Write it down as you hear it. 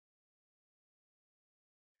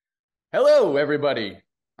Hello, everybody.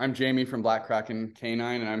 I'm Jamie from Black Kraken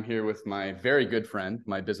Canine, and I'm here with my very good friend,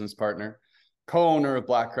 my business partner, co-owner of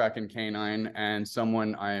Black Kraken Canine, and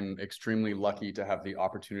someone I'm extremely lucky to have the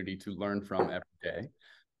opportunity to learn from every day,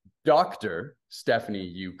 Dr. Stephanie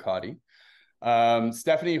Yue Cottee.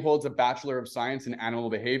 Stephanie holds a Bachelor of Science in Animal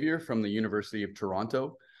Behavior from the University of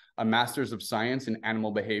Toronto, a Master's of Science in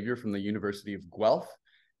Animal Behavior from the University of Guelph,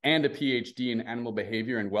 and a PhD in Animal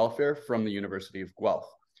Behavior and Welfare from the University of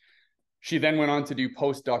Guelph. She then went on to do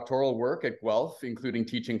postdoctoral work at Guelph, including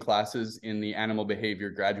teaching classes in the Animal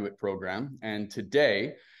Behavior graduate program. And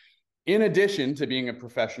today, in addition to being a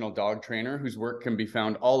professional dog trainer whose work can be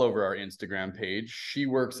found all over our Instagram page, she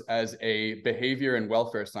works as a behavior and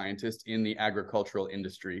welfare scientist in the agricultural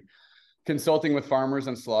industry, consulting with farmers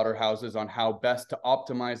and slaughterhouses on how best to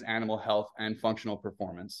optimize animal health and functional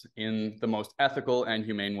performance in the most ethical and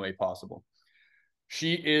humane way possible.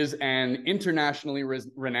 She is an internationally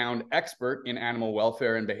renowned expert in animal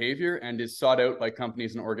welfare and behavior and is sought out by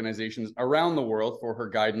companies and organizations around the world for her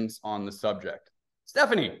guidance on the subject.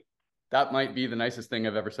 Stephanie, that might be the nicest thing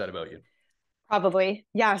I've ever said about you. Probably.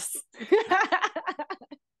 Yes.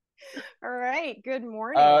 All right. Good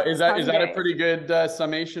morning. Is that a pretty good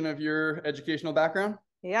summation of your educational background?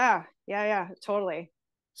 Yeah. Totally.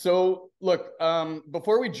 So look,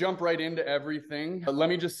 before we jump right into everything, let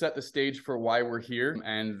me just set the stage for why we're here.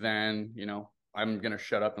 And then, I'm going to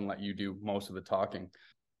shut up and let you do most of the talking.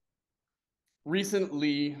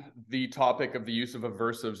 Recently, the topic of the use of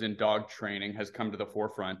aversives in dog training has come to the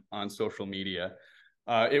forefront on social media.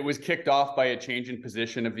 It was kicked off by a change in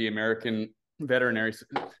position of the American Veterinary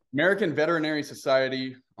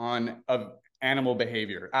Society of Animal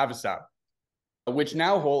Behavior, Aversives, which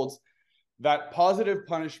now holds that positive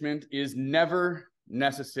punishment is never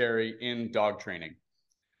necessary in dog training.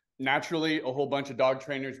 Naturally, a whole bunch of dog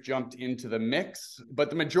trainers jumped into the mix, but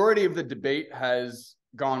the majority of the debate has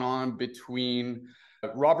gone on between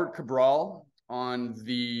Robert Cabral on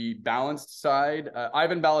the balanced side.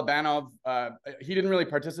 Ivan Balabanov, he didn't really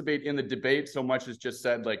participate in the debate so much as just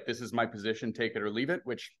said, like, this is my position, take it or leave it,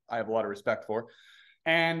 which I have a lot of respect for.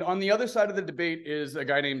 And on the other side of the debate is a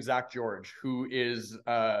guy named Zach George, who is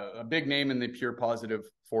a big name in the pure positive,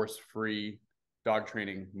 force-free dog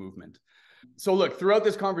training movement. So look, throughout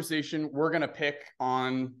this conversation, we're going to pick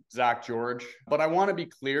on Zach George, but I want to be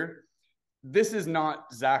clear. This is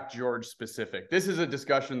not Zach George specific. This is a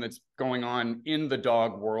discussion that's going on in the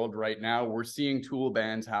dog world right now. We're seeing tool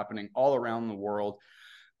bans happening all around the world.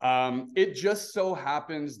 It just so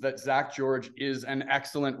happens that Zach George is an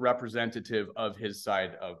excellent representative of his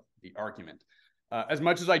side of the argument. As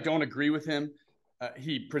much as I don't agree with him,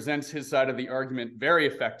 he presents his side of the argument very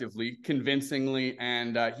effectively, convincingly,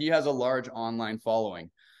 and he has a large online following,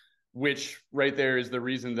 which right there is the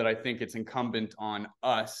reason that I think it's incumbent on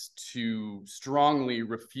us to strongly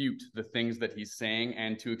refute the things that he's saying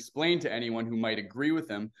and to explain to anyone who might agree with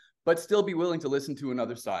him, but still be willing to listen to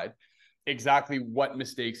another side, exactly what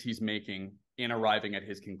mistakes he's making in arriving at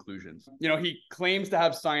his conclusions. He claims to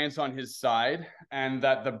have science on his side and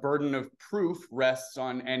that the burden of proof rests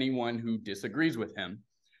on anyone who disagrees with him.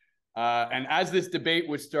 And as this debate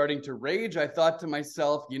was starting to rage, I thought to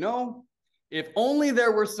myself, if only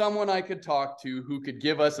there were someone I could talk to who could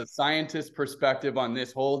give us a scientist perspective on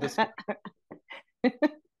this whole discussion.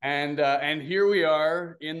 And here we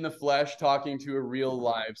are in the flesh talking to a real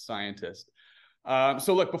live scientist.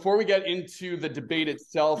 So look, before we get into the debate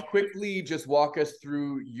itself, quickly just walk us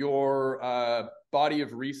through your body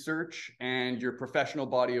of research and your professional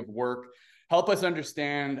body of work. Help us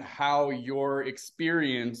understand how your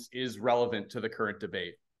experience is relevant to the current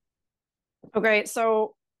debate. Okay,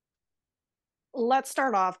 so let's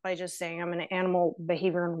start off by just saying I'm an animal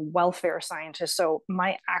behavior and welfare scientist. So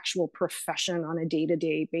my actual profession on a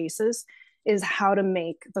day-to-day basis is how to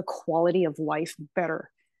make the quality of life better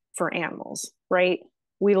for animals, right?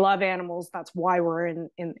 We love animals. That's why we're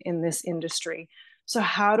in this industry. So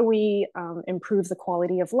how do we improve the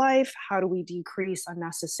quality of life? How do we decrease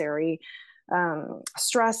unnecessary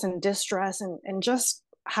stress and distress? And just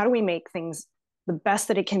how do we make things the best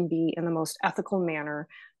that it can be in the most ethical manner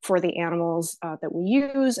for the animals that we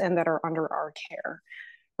use and that are under our care,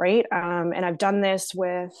 right? And I've done this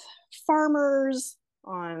with farmers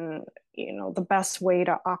on the best way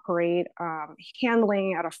to operate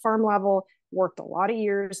handling at a farm level, worked a lot of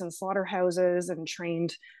years in slaughterhouses and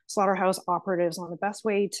trained slaughterhouse operatives on the best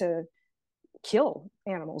way to kill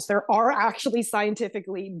animals. There are actually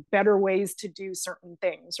scientifically better ways to do certain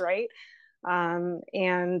things, right? I've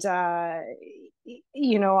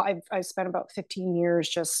spent about 15 years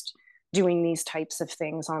just doing these types of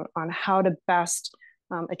things on how to best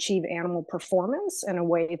achieve animal performance in a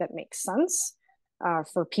way that makes sense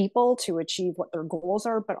for people to achieve what their goals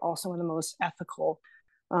are, but also in the most ethical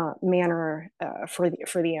manner for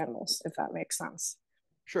the animals, if that makes sense.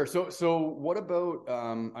 Sure. So what about,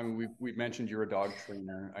 I mean, we've mentioned you're a dog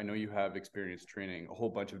trainer. I know you have experience training a whole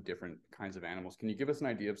bunch of different kinds of animals. Can you give us an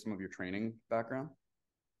idea of some of your training background?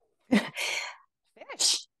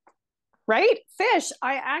 Fish, right? Fish.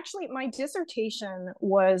 My dissertation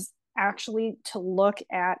was actually to look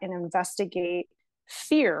at and investigate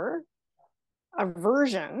fear,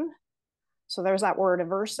 aversion. So there's that word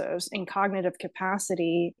aversives in cognitive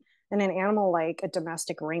capacity in an animal like a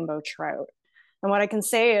domestic rainbow trout. And what I can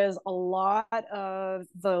say is a lot of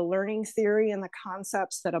the learning theory and the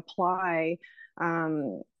concepts that apply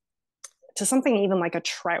to something even like a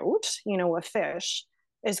trout, a fish,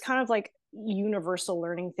 is kind of like universal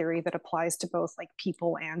learning theory that applies to both like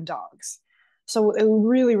people and dogs. So it was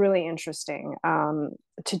really, really interesting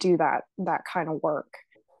to do that kind of work.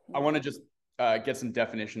 I want to just get some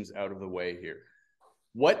definitions out of the way here.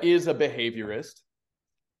 What is a behaviorist?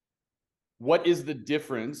 What is the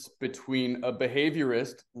difference between a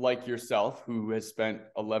behaviorist like yourself, who has spent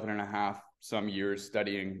 11 and a half some years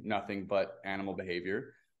studying nothing but animal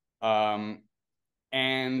behavior, and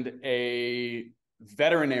a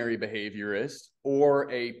veterinary behaviorist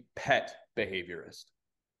or a pet behaviorist?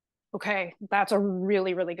 Okay, that's a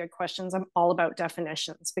really, really good question. I'm all about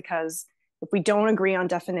definitions, because if we don't agree on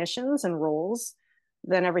definitions and rules,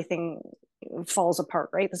 then everything falls apart,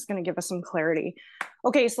 right? This is going to give us some clarity.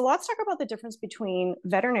 Okay, so let's talk about the difference between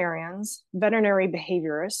veterinarians, veterinary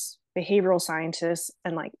behaviorists, behavioral scientists,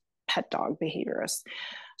 and like pet dog behaviorists.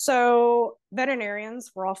 So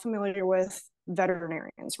veterinarians, we're all familiar with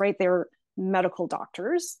veterinarians, right? They're medical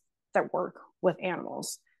doctors that work with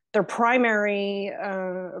animals. Their primary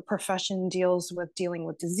profession deals with dealing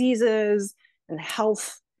with diseases and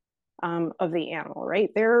health of the animal, right?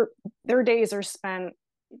 Their days are spent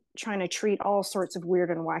trying to treat all sorts of weird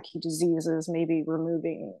and wacky diseases, maybe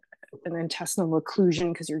removing an intestinal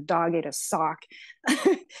occlusion because your dog ate a sock.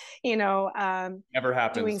 Never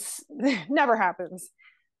happens. Never happens.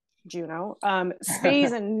 Juno,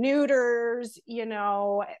 spays and neuters,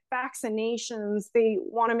 vaccinations. They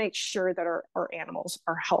want to make sure that our animals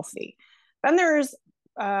are healthy. Then there's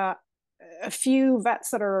a few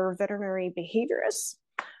vets that are veterinary behaviorists,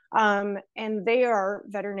 and they are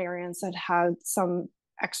veterinarians that had some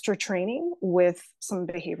extra training with some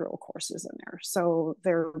behavioral courses in there. So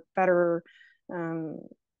they're better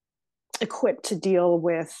equipped to deal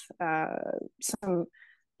with some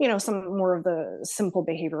more of the simple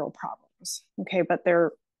behavioral problems. Okay, but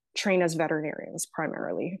they're trained as veterinarians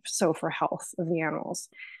primarily, so for health of the animals.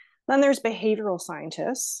 Then there's behavioral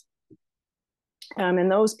scientists,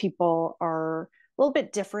 and those people are a little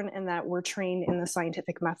bit different in that we're trained in the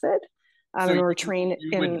scientific method. So and we're trained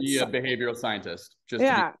you would be a behavioral scientist, just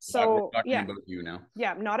yeah. to be, So we're talking about you now.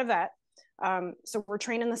 Yeah, not a vet. So we're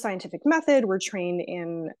trained in the scientific method. We're trained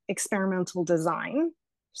in experimental design.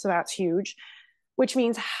 So that's huge, which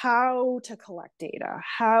means how to collect data,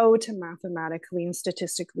 how to mathematically and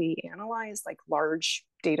statistically analyze like large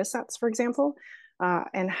data sets, for example,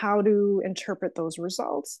 and how to interpret those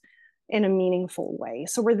results in a meaningful way.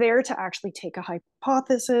 So we're there to actually take a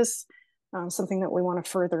hypothesis, something that we want to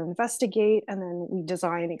further investigate, and then we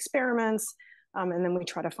design experiments, and then we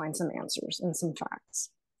try to find some answers and some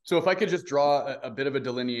facts. So if I could just draw a bit of a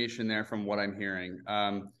delineation there from what I'm hearing,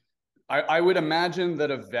 I would imagine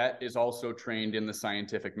that a vet is also trained in the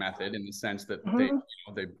scientific method, in the sense that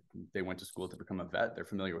they went to school to become a vet. They're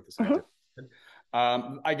familiar with the scientific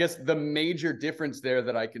method. I guess the major difference there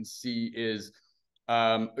that I can see is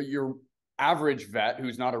your average vet,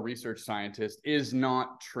 who's not a research scientist, is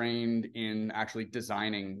not trained in actually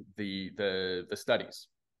designing the studies.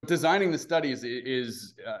 Designing the studies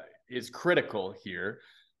is critical here,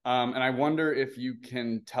 and I wonder if you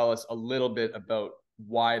can tell us a little bit about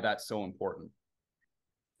why that's so important.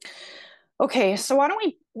 Okay, so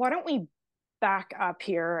why don't we back up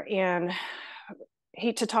here, and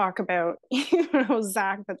hate to talk about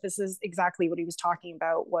Zach, but this is exactly what he was talking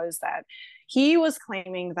about, was that he was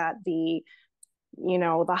claiming that the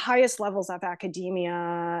highest levels of academia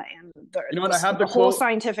and the whole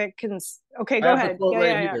scientific okay, go ahead.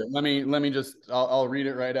 Yeah. Let me just, I'll read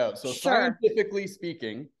it right out. So sure. Scientifically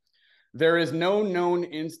speaking, there is no known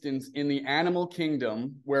instance in the animal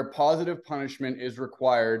kingdom where positive punishment is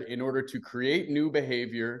required in order to create new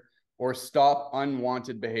behavior or stop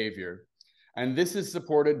unwanted behavior. And this is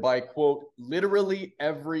supported by, quote, literally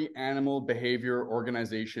every animal behavior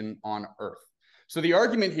organization on Earth. So the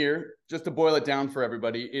argument here, just to boil it down for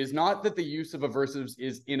everybody, is not that the use of aversives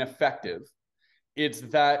is ineffective. It's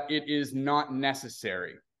that it is not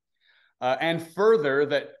necessary. And further,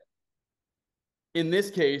 that in this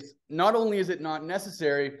case, not only is it not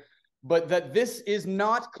necessary, but that this is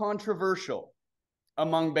not controversial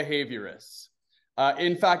among behaviorists.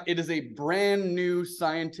 In fact, it is a brand new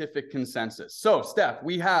scientific consensus. So, Steph,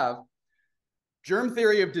 we have germ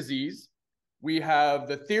theory of disease, we have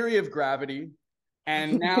the theory of gravity,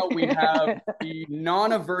 and now we have the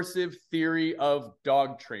non-aversive theory of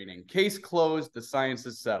dog training. Case closed, the science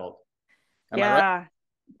is settled. Am I right?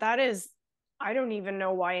 That is, I don't even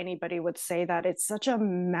know why anybody would say that. It's such a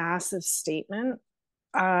massive statement.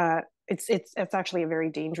 It's actually a very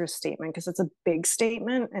dangerous statement because it's a big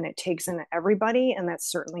statement and it takes in everybody, and that's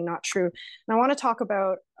certainly not true. And I want to talk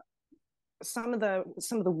about some of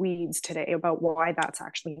the weeds today about why that's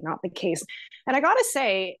actually not the case. And I gotta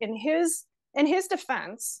say, in his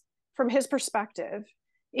defense, from his perspective,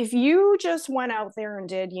 if you just went out there and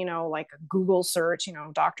did, like a Google search,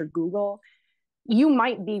 Dr. Google, you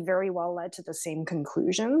might be very well led to the same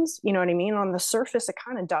conclusions. You know what I mean? On the surface, it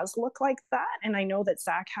kind of does look like that. And I know that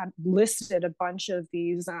Zach had listed a bunch of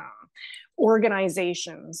these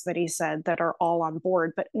organizations that he said that are all on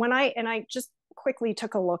board. But I just quickly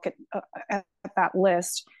took a look at that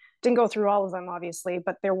list, didn't go through all of them, obviously,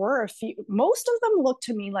 but there were a few. Most of them looked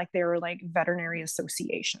to me like they were like veterinary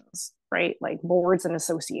associations, right? Like boards and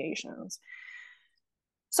associations.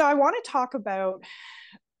 So I want to talk about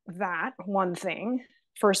that. One thing,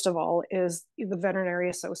 first of all, is the veterinary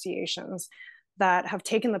associations that have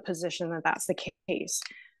taken the position that that's the case.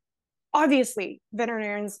 Obviously,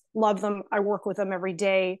 veterinarians love them. I work with them every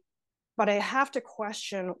day, but I have to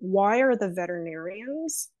question, why are the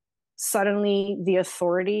veterinarians suddenly the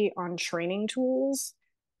authority on training tools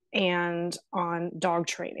and on dog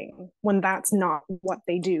training when that's not what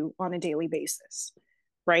they do on a daily basis,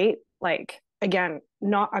 right? Like, again,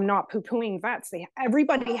 I'm not poo-pooing vets.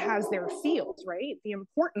 Everybody has their field, right? The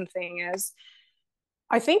important thing is,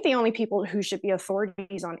 I think the only people who should be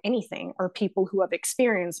authorities on anything are people who have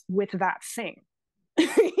experience with that thing.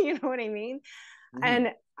 You know what I mean? Mm-hmm. And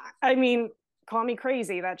I mean, call me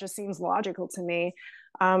crazy, that just seems logical to me.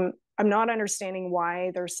 I'm not understanding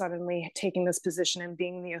why they're suddenly taking this position and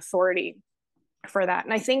being the authority for that.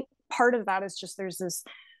 And I think part of that is just there's this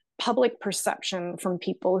public perception from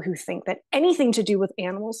people who think that anything to do with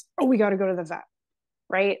animals, oh, we got to go to the vet,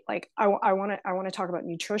 right? Like I want to talk about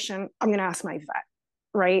nutrition, I'm going to ask my vet,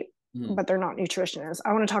 right? But they're not nutritionists.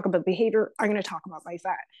 I want to talk about behavior, I'm going to talk about my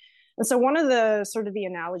vet. And so one of the sort of the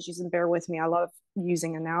analogies, and bear with me, I love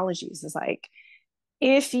using analogies, is like,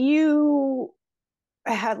 if you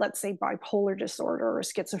had, let's say, bipolar disorder or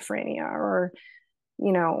schizophrenia or,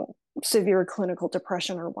 severe clinical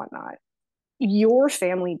depression or whatnot, your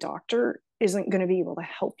family doctor isn't going to be able to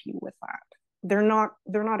help you with that. They're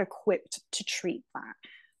not equipped to treat that.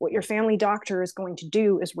 What your family doctor is going to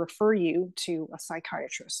do is refer you to a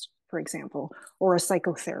psychiatrist, for example, or a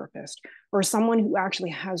psychotherapist, or someone who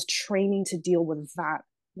actually has training to deal with that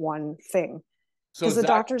one thing. Because the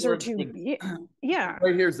doctors are too, yeah.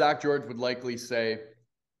 Right here, Zach George would likely say,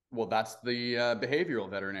 well, that's the behavioral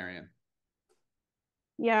veterinarian.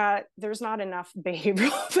 Yeah, there's not enough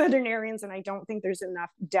behavioral veterinarians, and I don't think there's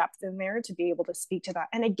enough depth in there to be able to speak to that.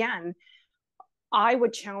 And again, I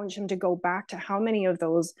would challenge him to go back to how many of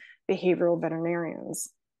those behavioral veterinarians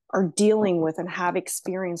are dealing with and have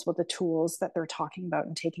experience with the tools that they're talking about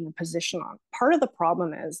and taking a position on. Part of the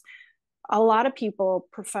problem is a lot of people,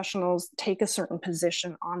 professionals, take a certain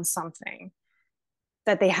position on something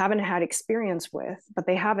that they haven't had experience with, but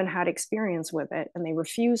they haven't had experience with it, and they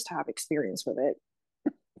refuse to have experience with it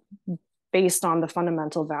based on the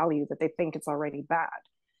fundamental value that they think it's already bad.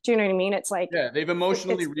 Do you know what I mean? It's like, yeah, they've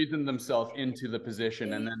emotionally reasoned themselves into the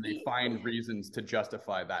position, and then they find reasons to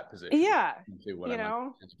justify that position. Yeah,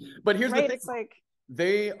 But here's the thing: it's like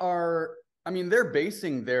they're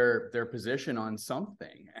basing their position on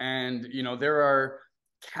something, and there are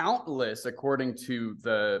countless, according to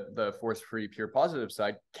the force-free pure positive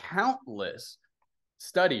side, countless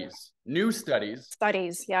new studies,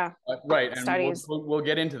 yeah, right, and studies. We'll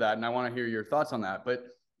get into that, and I want to hear your thoughts on that. But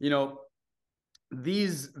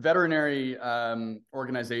these veterinary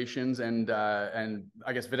organizations and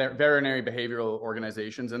I guess veterinary behavioral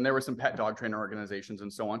organizations, and there were some pet dog trainer organizations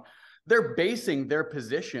and so on, they're basing their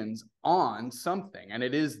positions on something, and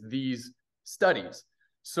it is these studies.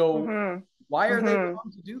 So why are they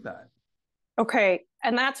wrong to do that? Okay,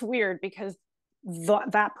 and that's weird because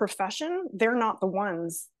that profession, they're not the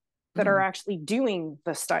ones that are actually doing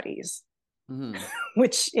the studies,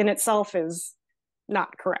 which in itself is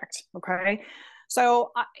not correct. Okay.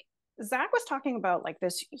 So Zach was talking about like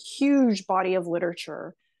this huge body of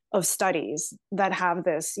literature of studies that have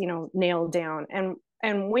this, nailed down.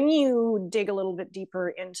 And when you dig a little bit deeper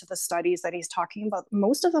into the studies that he's talking about,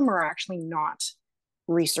 most of them are actually not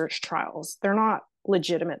research trials. They're not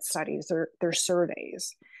legitimate studies. They're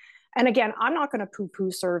surveys. And again, I'm not going to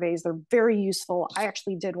poo-poo surveys. They're very useful. I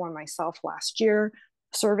actually did one myself last year.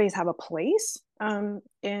 Surveys have a place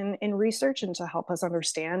in research and to help us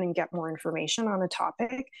understand and get more information on a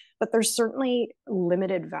topic, but there's certainly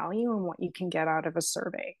limited value in what you can get out of a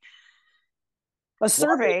survey. A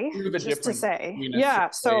survey, just to say,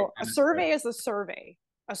 so a survey is a survey.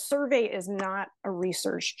 A survey is not a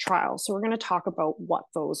research trial. So we're going to talk about what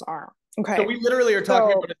those are. Okay. So we literally are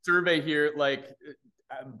talking about a survey here, like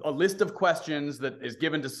a list of questions that is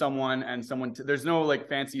given to someone, and there's no like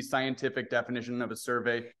fancy scientific definition of a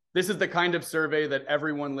survey. This is the kind of survey that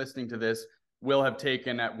everyone listening to this will have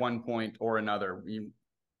taken at one point or another.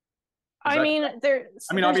 There's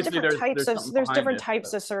different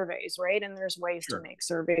types of surveys, right? And there's ways to make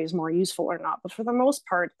surveys more useful or not. But for the most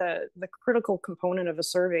part, the critical component of a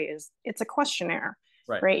survey is it's a questionnaire,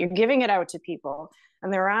 right? You're giving it out to people,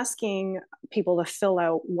 and they're asking people to fill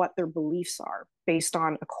out what their beliefs are based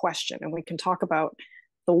on a question. And we can talk about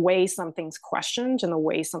the way something's questioned, and the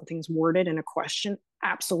way something's worded in a question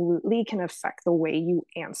absolutely can affect the way you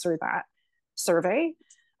answer that survey.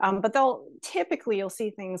 But you'll see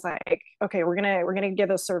things like, okay, we're gonna give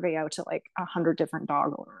a survey out to like 100 different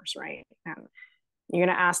dog owners, right? And you're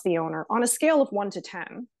gonna ask the owner on a scale of 1 to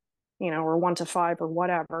 10, or 1 to 5 or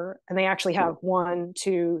whatever, and they actually have 1,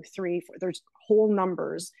 2, 3, 4. There's whole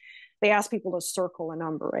numbers. They ask people to circle a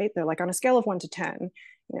number, right? They're like, on a scale of 1 to 10,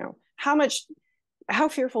 how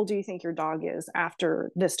fearful do you think your dog is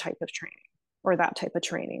after this type of training or that type of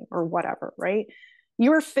training or whatever, right?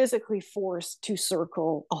 You're physically forced to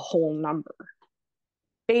circle a whole number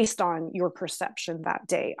based on your perception that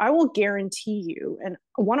day. I will guarantee you, and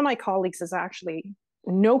one of my colleagues is actually,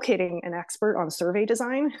 no kidding, an expert on survey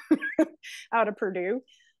design out of Purdue.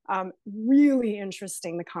 Really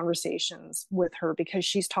interesting, the conversations with her, because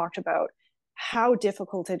she's talked about how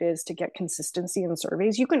difficult it is to get consistency in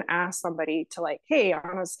surveys. You can ask somebody to like, hey,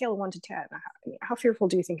 on a scale of 1 to 10, how fearful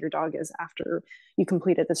do you think your dog is after you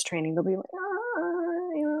completed this training? They'll be like,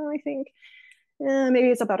 I think maybe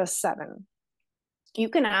it's about a 7. You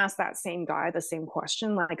can ask that same guy the same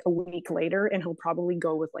question like a week later, and he'll probably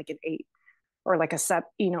go with like an 8 or like a 7,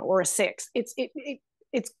 or a 6.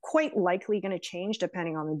 It's quite likely going to change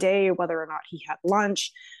depending on the day, whether or not he had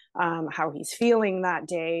lunch, how he's feeling that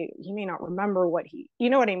day. He may not remember what you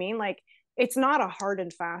know what I mean? Like, it's not a hard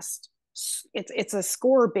and fast, it's a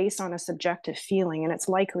score based on a subjective feeling, and it's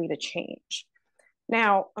likely to change.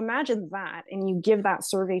 Now, imagine that, and you give that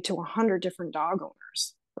survey to 100 different dog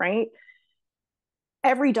owners, right?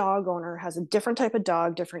 Every dog owner has a different type of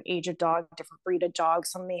dog, different age of dog, different breed of dog.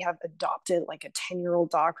 Some may have adopted like a 10-year-old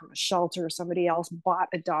dog from a shelter. Somebody else bought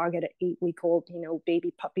a dog at an 8-week-old,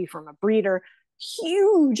 baby puppy from a breeder.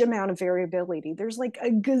 Huge amount of variability. There's like a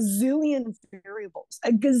gazillion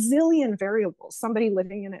variables. Somebody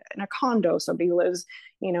living in a condo, somebody lives,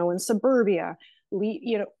 in suburbia,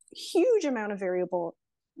 huge amount of variable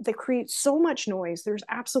that creates so much noise. There's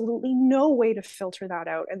absolutely no way to filter that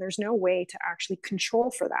out, and there's no way to actually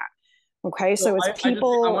control for that. Okay, so it's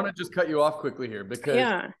people. I want to just cut you off quickly here,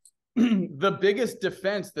 because the biggest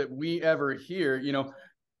defense that we ever hear,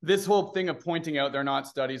 this whole thing of pointing out they're not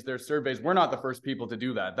studies, they're surveys. We're not the first people to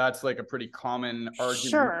do that. That's like a pretty common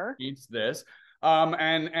argument against this.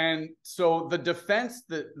 And so the defense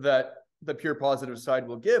that the pure positive side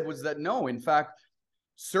will give was that no, in fact,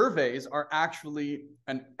 surveys are actually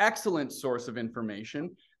an excellent source of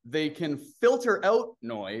information. They can filter out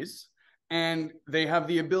noise, and they have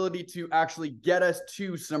the ability to actually get us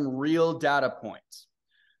to some real data points.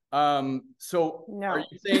 So no. Are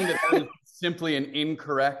you saying that is simply an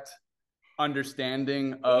incorrect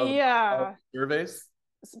understanding of surveys?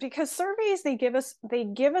 Because surveys, they give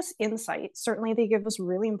us insight. Certainly they give us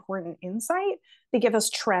really important insight. They give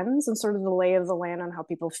us trends and sort of the lay of the land on how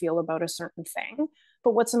people feel about a certain thing.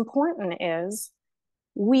 But what's important is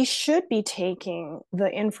we should be taking the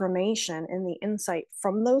information and the insight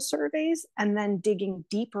from those surveys and then digging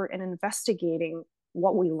deeper and investigating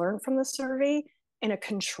what we learned from the survey in a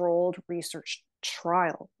controlled research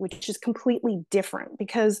trial, which is completely different.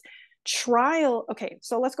 Because okay,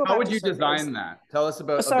 so let's go back. How would you design that? Tell us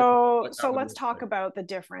about. So let's talk about the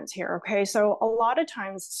difference here. Okay, so a lot of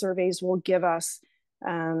times surveys will give us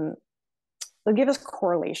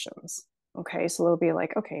correlations. Okay, so they'll be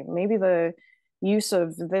like, okay, maybe the use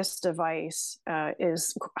of this device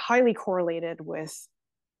is highly correlated with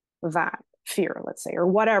that fear, let's say, or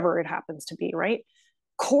whatever it happens to be, right?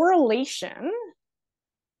 Correlation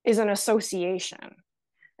is an association.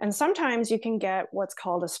 And sometimes you can get what's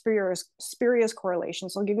called a spurious correlation.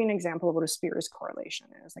 So I'll give you an example of what a spurious correlation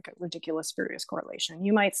is, like a ridiculous spurious correlation.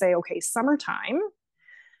 You might say, okay, summertime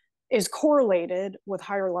is correlated with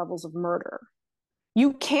higher levels of murder.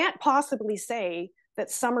 You can't possibly say that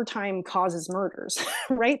summertime causes murders,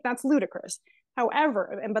 right? That's ludicrous.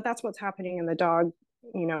 However, but that's what's happening in the dog,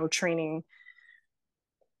 training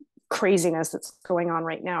craziness that's going on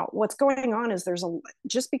right now. What's going on is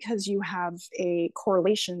just because you have a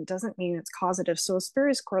correlation doesn't mean it's causative. So a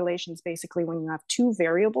spurious correlation is basically when you have two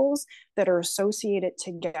variables that are associated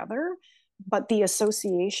together, but the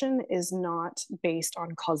association is not based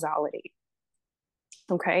on causality.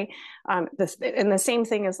 Okay. And the same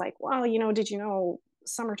thing is like, well, did you know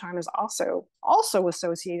summertime is also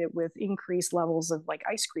associated with increased levels of like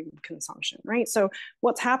ice cream consumption, right? So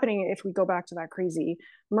what's happening if we go back to that crazy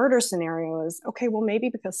murder scenario is, okay, well, maybe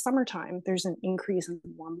because summertime there's an increase in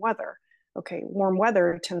warm weather. Okay, warm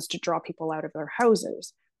weather tends to draw people out of their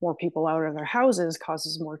houses. More people out of their houses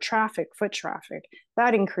causes more traffic, foot traffic.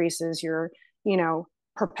 That increases your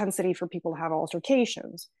propensity for people to have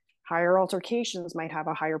altercations. Higher altercations might have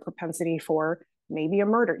a higher propensity for maybe a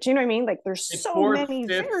murder. Do you know what I mean? Like there's so many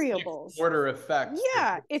variables. Order effects.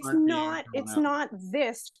 Yeah, it's not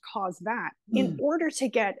this cause that. In order to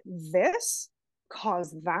get this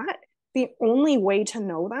cause that, the only way to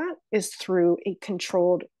know that is through a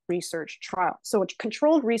controlled research trial. So a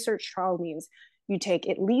controlled research trial means you take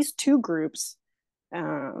at least two groups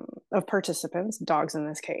of participants, dogs in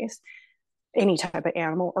this case, any type of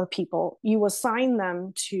animal or people, you assign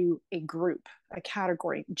them to a group, a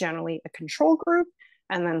category, generally a control group,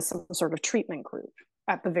 and then some sort of treatment group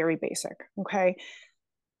at the very basic. Okay.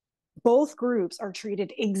 Both groups are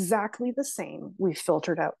treated exactly the same. We've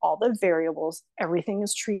filtered out all the variables. Everything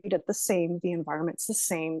is treated the same. The environment's the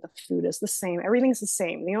same. The food is the same. Everything's the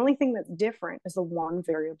same. The only thing that's different is the one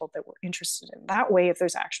variable that we're interested in. That way, if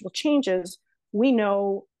there's actual changes, we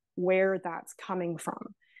know where that's coming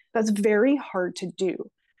from. That's very hard to do.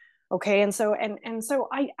 Okay. And so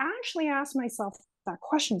I actually asked myself that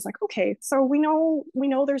question. It's like, okay, so we know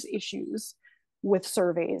there's issues with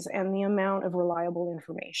surveys and the amount of reliable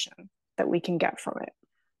information that we can get from it.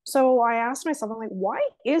 So I asked myself, I'm like, why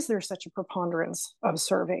is there such a preponderance of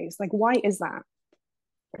surveys? Like, why is that?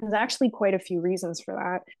 There's actually quite a few reasons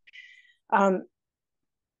for that.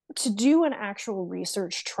 To do an actual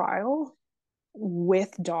research trial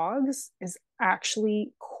with dogs is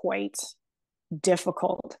actually quite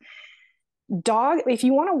difficult. If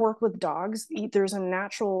you want to work with dogs, there's a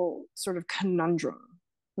natural sort of conundrum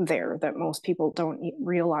there that most people don't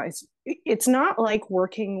realize. It's not like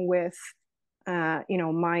working with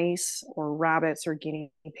mice or rabbits or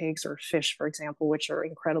guinea pigs or fish, for example, which are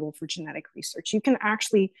incredible for genetic research. You can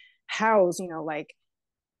actually house like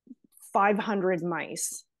 500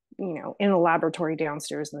 mice in a laboratory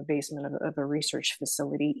downstairs in the basement of a research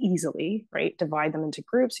facility easily, right? Divide them into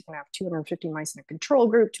groups. You can have 250 mice in a control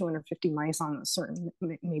group, 250 mice on a certain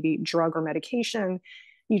maybe drug or medication.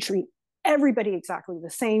 You treat everybody exactly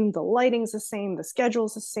the same. The lighting's the same, the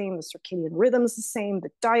schedule's the same, the circadian rhythm's the same,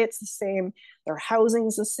 the diet's the same, their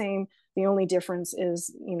housing's the same. The only difference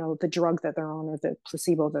is, the drug that they're on or the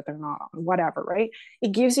placebo that they're not on, whatever, right?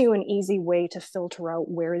 It gives you an easy way to filter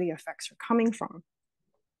out where the effects are coming from.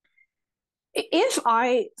 If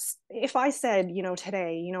I said,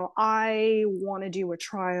 today, I want to do a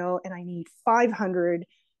trial and I need 500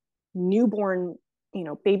 newborn,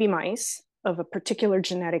 baby mice of a particular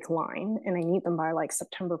genetic line, and I need them by like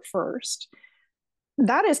September 1st,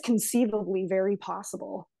 that is conceivably very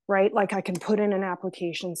possible, right? Like I can put in an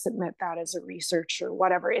application, submit that as a research or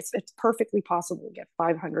whatever. It's perfectly possible to get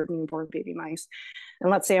 500 newborn baby mice. And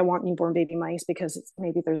let's say I want newborn baby mice because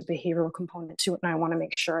maybe there's a behavioral component to it, and I want to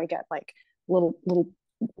make sure I get like little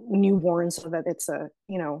newborns so that it's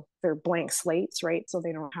they're blank slates, right? So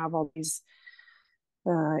they don't have all these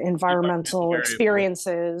environmental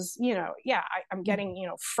experiences. I'm getting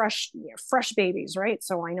fresh babies, right?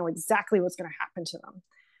 So I know exactly what's going to happen to them.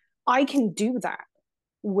 I can do that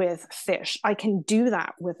with fish. I can do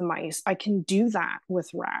that with mice. I can do that with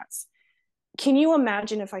rats. Can you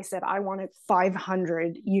imagine if I said I wanted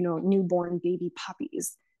 500 newborn baby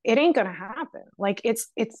puppies? It ain't going to happen. Like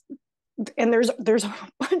it's and there's a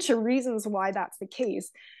bunch of reasons why that's the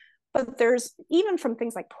case, but there's even from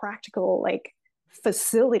things like practical like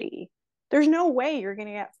facility, there's no way you're going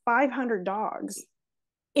to get 500 dogs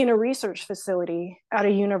in a research facility at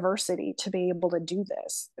a university to be able to do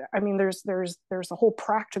this. I mean, there's a whole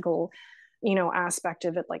practical aspect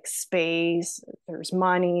of it, like space, there's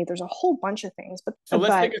money, there's a whole bunch of things. So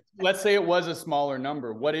let's say it was a smaller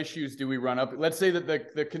number. What issues do we run up? Let's say that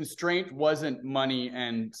the constraint wasn't money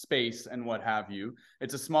and space and what have you.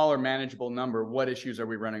 It's a smaller, manageable number. What issues are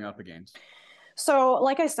we running up against? So,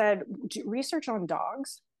 like I said, research on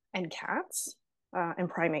dogs and cats and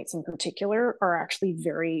primates in particular are actually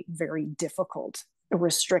very, very difficult,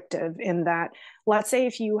 restrictive in that, let's say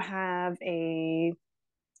if you have a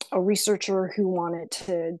researcher who wanted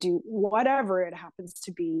to do whatever it happens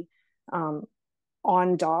to be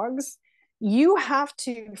on dogs, you have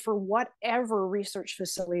to, for whatever research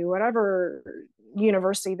facility, whatever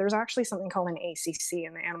university, there's actually something called an ACC,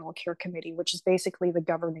 an Animal Care Committee, which is basically the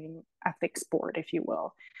governing ethics board, if you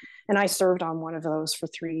will. And I served on one of those for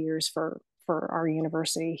 3 years for our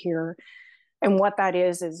university here. And what that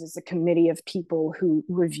is a committee of people who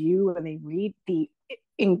review and they read the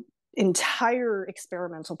entire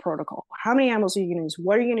experimental protocol. How many animals are you going to use?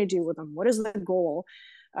 What are you going to do with them? What is the goal?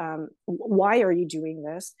 Why are you doing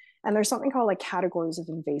this? And there's something called like categories of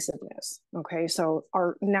invasiveness. Okay, so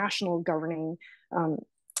our national governing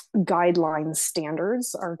guidelines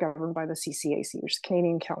standards are governed by the CCAC, which is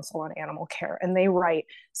Canadian Council on Animal Care, and they write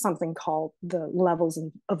something called the levels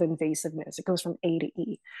of invasiveness. It goes from A to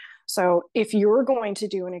E. So if you're going to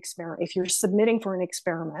do an experiment, if you're submitting for an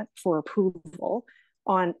experiment for approval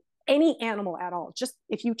on any animal at all, just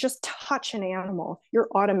if you just touch an animal, you're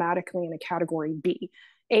automatically in a category B.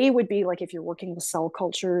 A would be like if you're working with cell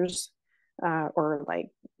cultures or like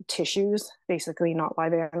tissues, basically not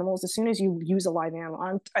live animals. As soon as you use a live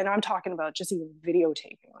animal, I'm talking about just even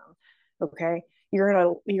videotaping them, okay? You're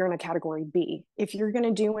in a category B. If you're going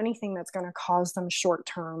to do anything that's going to cause them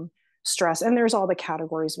short-term stress, and there's all the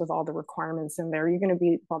categories with all the requirements in there, you're going to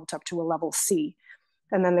be bumped up to a level C.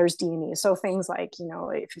 And then there's D&E. So things like,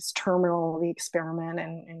 if it's terminal, the experiment,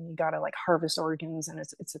 and you got to like harvest organs, and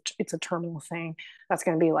it's a terminal thing, that's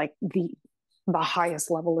going to be like the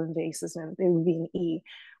highest level of invasiveness, and it would be an E.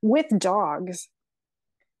 With dogs,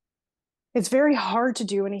 it's very hard to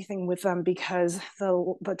do anything with them because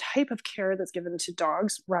the type of care that's given to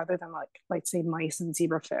dogs, rather than like say mice and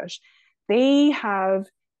zebrafish, they have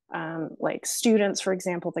like students, for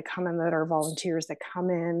example, that come in that are volunteers that come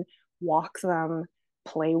in, walk them,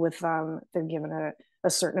 play with them. They're given a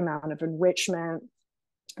certain amount of enrichment.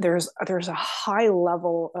 There's a high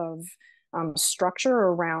level of structure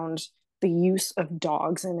around the use of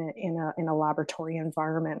dogs in a laboratory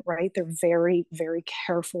environment, right? They're very, very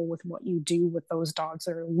careful with what you do with those dogs.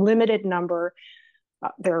 They're a limited number.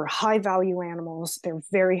 They're high value animals. They're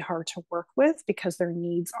very hard to work with because their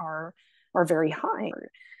needs are very high.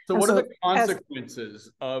 So what are the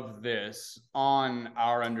consequences of this on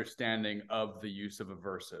our understanding of the use of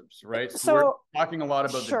aversives, right? So we're talking a lot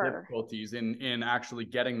about the difficulties in actually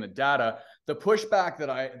getting the data. The pushback that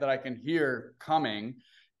I can hear coming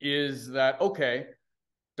is that, okay,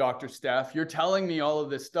 Dr. Steph, you're telling me all of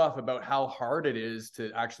this stuff about how hard it is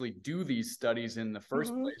to actually do these studies in the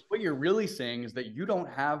first place. What you're really saying is that you don't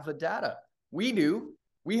have the data. We do.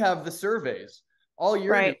 We have the surveys. All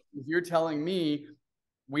you're doing is you're telling me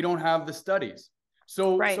we don't have the studies.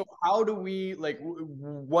 So how do we, like,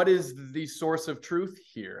 what is the source of truth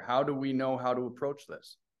here? How do we know how to approach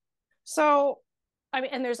this? So, I mean,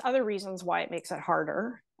 and there's other reasons why it makes it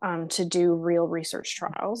harder to do real research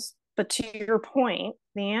trials. But to your point,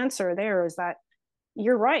 the answer there is that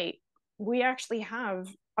you're right. We actually have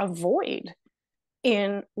a void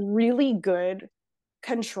in really good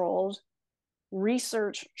controlled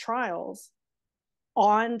research trials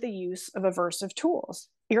on the use of aversive tools.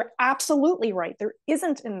 You're absolutely right. There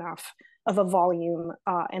isn't enough of a volume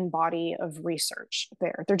and body of research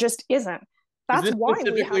there. There just isn't. That's why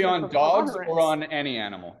specifically on dogs or on any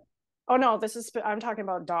animal. Oh no, I'm talking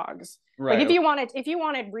about dogs. Right. Like if you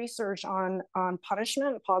wanted research on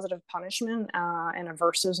punishment, positive punishment, and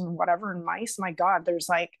aversives and whatever in mice, my God, there's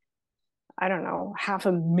like, I don't know,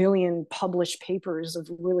 500,000 published papers of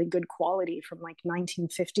really good quality from like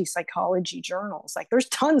 1950 psychology journals. Like there's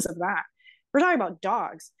tons of that. We're talking about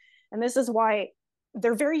dogs. And this is why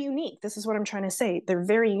they're very unique. This is what I'm trying to say. They're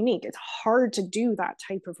very unique. It's hard to do that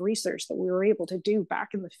type of research that we were able to do back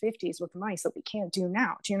in the 50s with mice that we can't do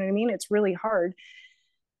now. Do you know what I mean? It's really hard.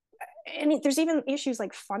 And there's even issues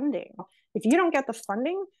like funding. If you don't get the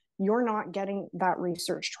funding, you're not getting that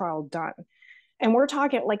research trial done. And we're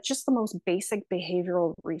talking like just the most basic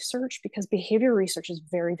behavioral research, because behavior research is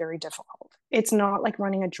very, very difficult. It's not like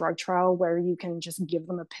running a drug trial where you can just give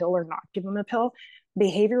them a pill or not give them a pill.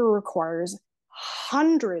 Behavior requires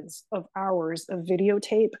hundreds of hours of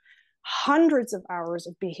videotape, hundreds of hours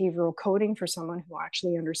of behavioral coding for someone who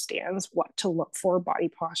actually understands what to look for, body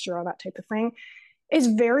posture, all that type of thing, is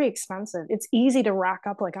very expensive. It's easy to rack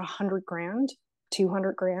up like 100 grand,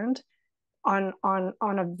 200 grand on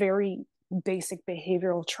a very basic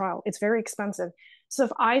behavioral trial. It's very expensive. So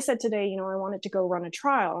if I said today, you know, I wanted to go run a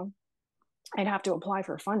trial, I'd have to apply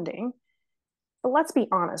for funding. But let's be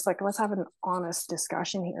honest, like, let's have an honest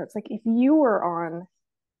discussion here. It's like, if you were on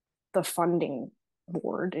the funding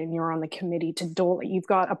board and you're on the committee to dole, you've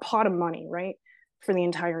got a pot of money, right, for the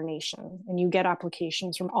entire nation, and you get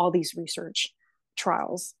applications from all these research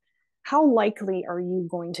trials. How likely are you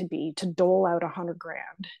going to be to dole out 100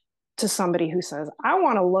 grand to somebody who says, I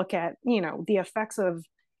want to look at, you know, the effects of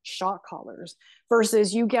shock collars,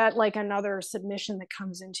 versus you get like another submission that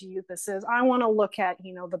comes into you that says, I want to look at,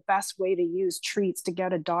 you know, the best way to use treats to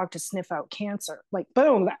get a dog to sniff out cancer. Like,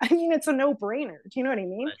 boom. I mean, it's a no-brainer. Do you know what I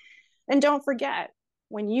mean? Right. And don't forget,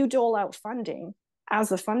 when you dole out funding as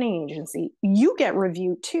the funding agency, you get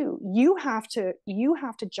reviewed too. You have to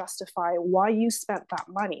justify why you spent that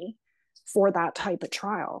money for that type of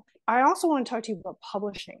trial. I also want to talk to you about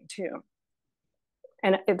publishing too.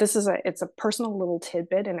 And it's a personal little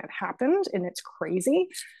tidbit, and it happened, and it's crazy.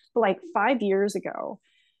 But like 5 years ago,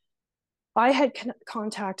 I had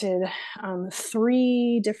contacted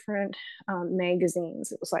 3 different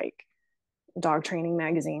magazines. It was like dog training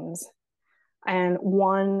magazines, and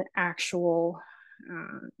one actual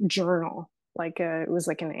journal. Like it was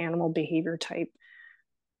like an animal behavior type,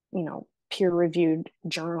 you know, peer-reviewed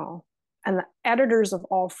journal. And the editors of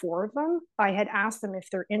all 4 of them, I had asked them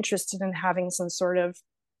if they're interested in having some sort of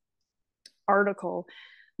article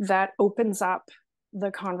that opens up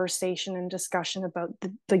the conversation and discussion about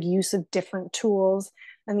the use of different tools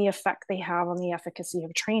and the effect they have on the efficacy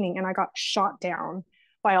of training. And I got shot down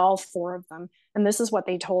by all 4 of them. And this is what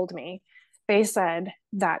they told me. They said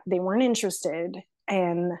that they weren't interested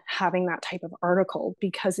in having that type of article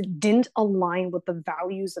because it didn't align with the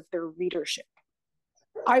values of their readership.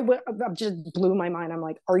 I just blew my mind. I'm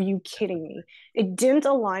like, are you kidding me? It didn't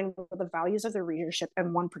align with the values of the readership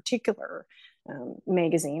in one particular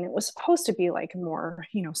magazine. It was supposed to be like more,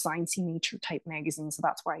 you know, sciencey nature type magazine. So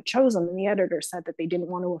that's why I chose them. And the editor said that they didn't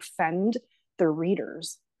want to offend their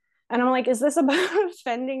readers. And I'm like, is this about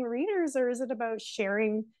offending readers, or is it about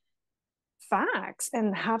sharing facts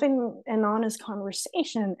and having an honest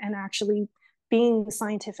conversation and actually being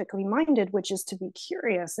scientifically minded, which is to be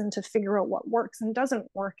curious and to figure out what works and doesn't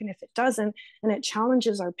work? And if it doesn't, and it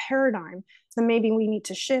challenges our paradigm, then maybe we need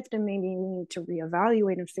to shift, and maybe we need to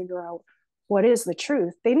reevaluate and figure out what is the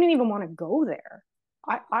truth. They didn't even want to go there.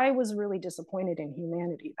 I was really disappointed in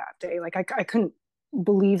humanity that day. Like I couldn't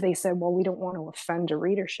believe they said, well, we don't want to offend a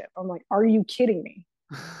readership. I'm like, are you kidding me?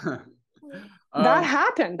 That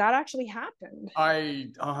happened. That actually happened. I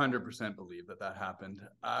 100% believe that happened.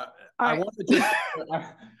 I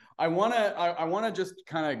want to just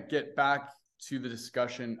kind of get back to the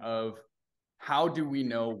discussion of how do we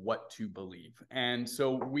know what to believe. And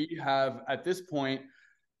so we have, at this point,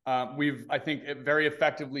 we've, I think, very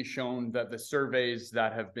effectively shown that the surveys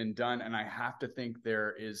that have been done, and I have to think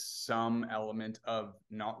there is some element of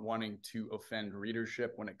not wanting to offend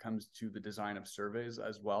readership when it comes to the design of surveys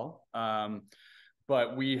as well.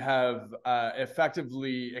 But we have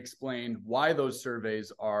effectively explained why those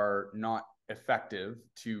surveys are not effective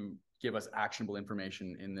to give us actionable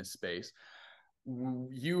information in this space.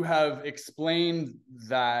 You have explained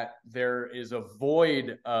that there is a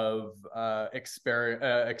void of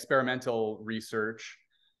experimental research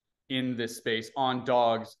in this space on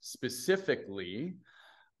dogs specifically.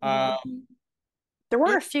 There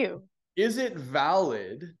were a few. Is it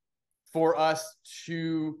valid for us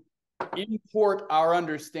to import our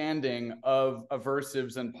understanding of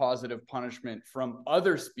aversives and positive punishment from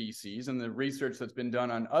other species and the research that's been done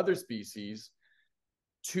on other species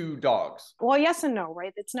to dogs? Well, yes and no,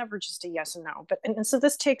 right? It's never just a yes and no. But and so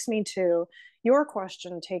this takes me to your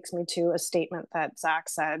question, takes me to a statement that Zach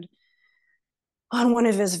said on one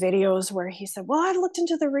of his videos where he said, well, I've looked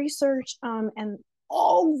into the research and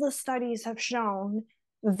all the studies have shown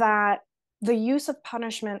that the use of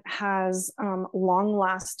punishment has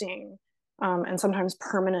long-lasting and sometimes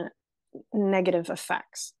permanent negative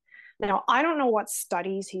effects. Now, I don't know what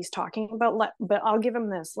studies he's talking about, but I'll give him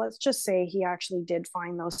this. Let's just say he actually did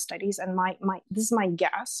find those studies. And this is my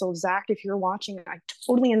guess. So, Zach, if you're watching, I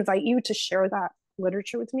totally invite you to share that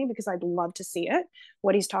literature with me because I'd love to see it,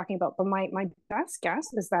 what he's talking about. But my best guess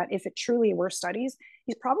is that if it truly were studies,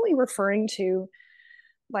 he's probably referring to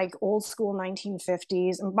like old school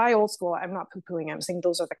 1950s. And by old school, I'm not poo-pooing, I'm saying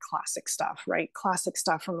those are the classic stuff, right? Classic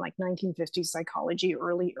stuff from like 1950s psychology,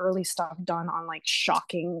 early stuff done on like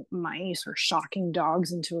shocking mice or shocking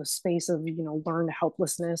dogs into a space of, you know, learned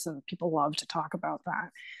helplessness. And people love to talk about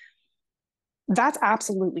that. That's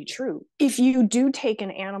absolutely true. If you do take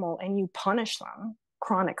an animal and you punish them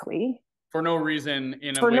chronically for no reason,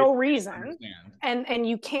 in a for way no reason, and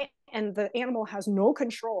you can't, and the animal has no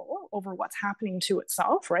control over what's happening to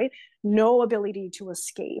itself, right? No ability to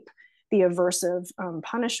escape the aversive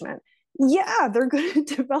punishment. Yeah, they're going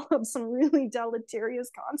to develop some really deleterious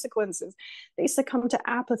consequences. They succumb to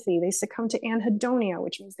apathy. They succumb to anhedonia,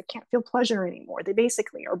 which means they can't feel pleasure anymore. They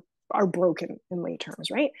basically are broken in lay terms,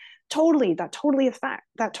 right? That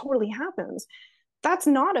totally happens. That's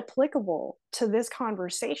not applicable to this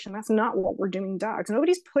conversation. That's not what we're doing dogs.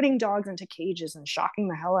 Nobody's putting dogs into cages and shocking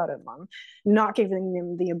the hell out of them, not giving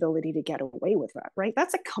them the ability to get away with that, right?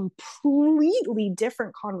 That's a completely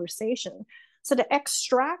different conversation. So to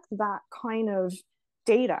extract that kind of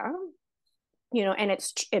data, you know, and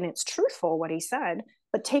it's truthful what he said,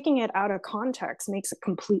 but taking it out of context makes it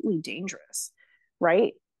completely dangerous,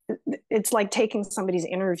 right? It's like taking somebody's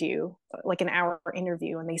interview, like an hour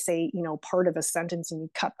interview, and they say, you know, part of a sentence and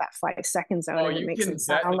you cut that 5 seconds out and it makes them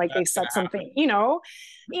sound like they said something, you know,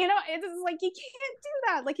 it's like, you can't do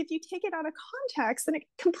that. Like if you take it out of context, then it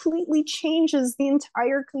completely changes the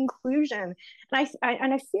entire conclusion. And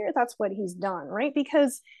I fear that's what he's done, right?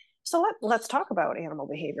 Because let's talk about animal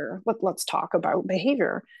behavior. Let's talk about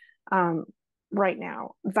behavior. Right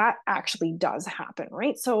now, that actually does happen,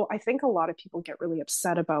 right? So I think a lot of people get really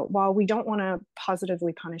upset about, well, we don't want to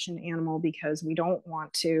positively punish an animal because we don't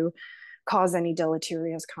want to cause any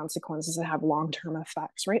deleterious consequences that have long-term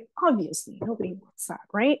effects, right? Obviously, nobody wants that,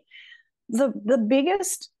 right? The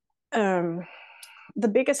biggest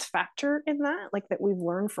factor in that, like that we've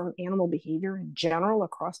learned from animal behavior in general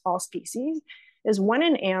across all species, is when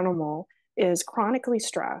an animal is chronically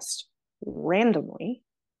stressed randomly,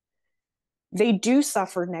 they do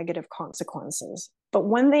suffer negative consequences. But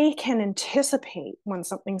when they can anticipate when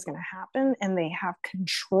something's going to happen and they have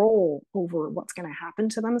control over what's going to happen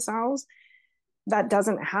to themselves, that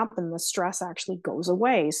doesn't happen. The stress actually goes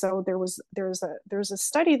away. So there's a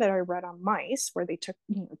study that I read on mice where they took,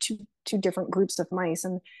 you know, two different groups of mice,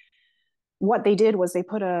 and what they did was they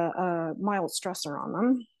put a mild stressor on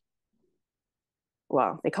them.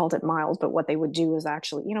 Well, they called it mild, but what they would do is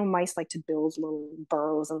actually, you know, mice like to build little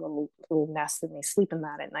burrows and little nests, and they sleep in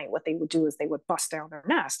that at night. What they would do is they would bust down their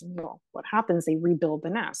nest, and well, what happens? They rebuild the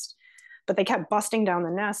nest, but they kept busting down the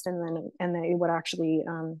nest, and they would actually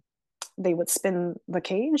they would spin the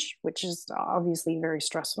cage, which is obviously very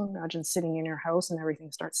stressful. Imagine sitting in your house and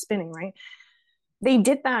everything starts spinning, right? They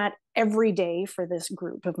did that every day for this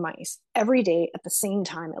group of mice, every day at the same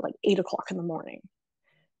time at like 8 o'clock in the morning.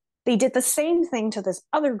 They did the same thing to this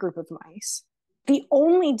other group of mice. The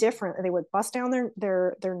only difference, they would bust down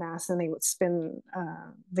their nest and they would spin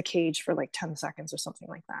the cage for like 10 seconds or something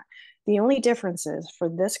like that. The only difference is for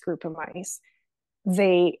this group of mice,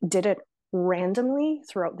 they did it randomly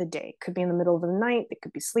throughout the day. Could be in the middle of the night, they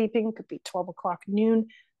could be sleeping, could be 12 o'clock noon.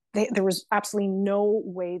 There was absolutely no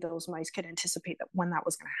way those mice could anticipate that when that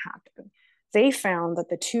was going to happen. They found that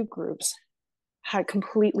the two groups had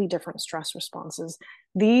completely different stress responses.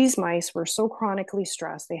 These mice were so chronically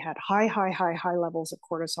stressed, they had high levels of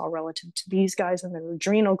cortisol relative to these guys, and their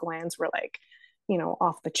adrenal glands were like, you know,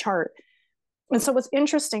 off the chart. And so what's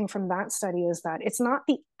interesting from that study is that it's not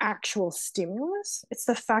the actual stimulus, it's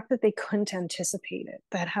the fact that they couldn't anticipate it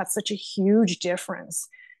that had such a huge difference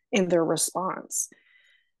in their response.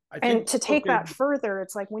 And to take that further,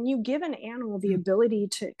 it's like when you give an animal the ability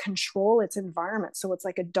to control its environment. So it's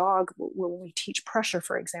like a dog, when we teach pressure,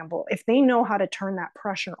 for example, if they know how to turn that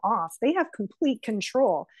pressure off, they have complete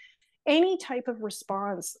control. Any type of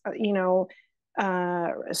response,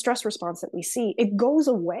 stress response that we see, it goes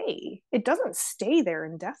away. It doesn't stay there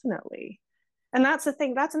indefinitely. And that's the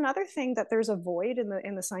thing. That's another thing that there's a void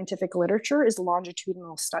in the scientific literature is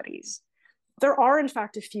longitudinal studies. There are, in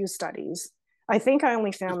fact, a few studies. I think I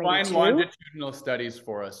only found maybe two. Longitudinal studies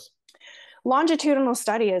for us. Longitudinal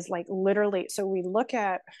study is like literally, so we look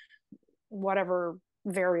at whatever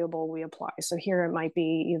variable we apply. So here it might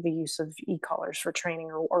be the use of e-collars for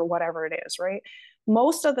training or whatever it is, right?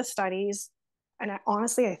 Most of the studies, and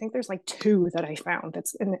honestly, I think there's like two that I found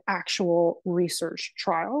that's an actual research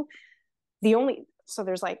trial. So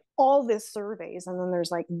there's like all this surveys, and then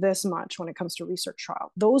there's like this much when it comes to research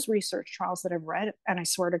trial. Those research trials that I've read, and I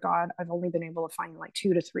swear to God, I've only been able to find like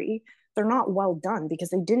 2 to 3. They're not well done because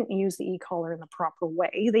they didn't use the e-collar in the proper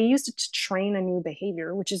way. They used it to train a new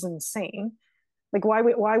behavior, which is insane. Like,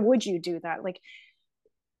 why would you do that? Like,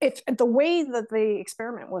 if the way that the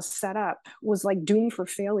experiment was set up was like doomed for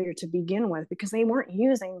failure to begin with, because they weren't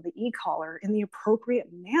using the e-collar in the appropriate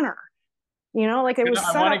manner. You know, like it was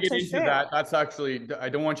I set want to up get to into that. fail. That's actually, I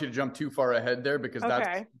don't want you to jump too far ahead there, because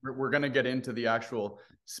Okay. we're going to get into the actual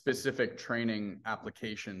specific training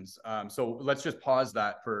applications. So let's just pause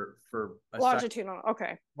that for a second. Longitudinal.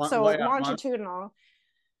 Okay. So longitudinal,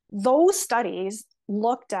 those studies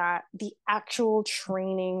looked at the actual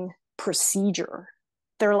training procedure.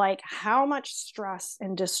 They're like, how much stress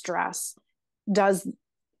and distress does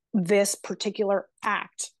this particular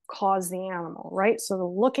act cause the animal, right? So they're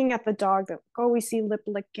looking at the dog, that, oh, we see lip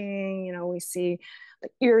licking, you know, we see the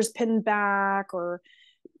ears pinned back, or,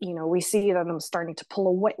 you know, we see them starting to pull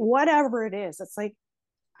away, whatever it is. It's like,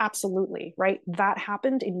 absolutely, right? That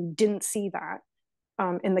happened, and you didn't see that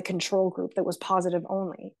in the control group that was positive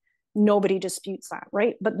only. Nobody disputes that,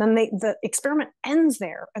 right? But then the experiment ends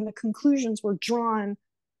there, and the conclusions were drawn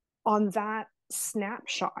on that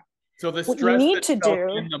snapshot. So the What you stress need that's to felt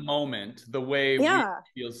do, in the moment, the way we yeah,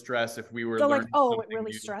 feel stress if we were they're like, learning oh, it something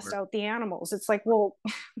really new. stressed out the animals. It's like, well,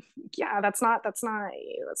 yeah, that's not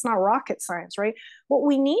rocket science, right? What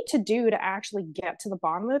we need to do to actually get to the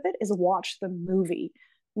bottom of it is watch the movie,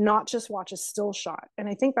 not just watch a still shot. And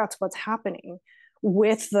I think that's what's happening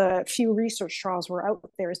with the few research trials were out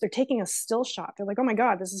there. Is they're taking a still shot. They're like, oh my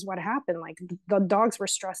god, this is what happened. Like, the dogs were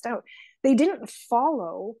stressed out. They didn't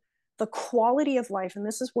follow the quality of life. And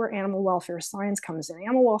this is where animal welfare science comes in.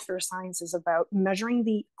 Animal welfare science is about measuring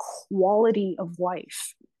the quality of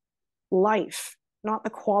life, not the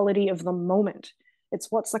quality of the moment. It's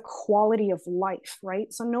what's the quality of life,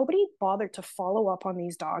 right? So nobody bothered to follow up on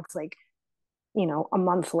these dogs, like, you know, a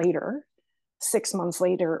month later, 6 months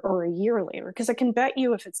later, or a year later. Because I can bet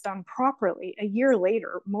you, if it's done properly, a year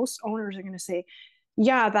later, most owners are going to say,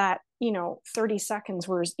 yeah, that, you know, 30 seconds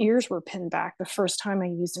where his ears were pinned back the first time I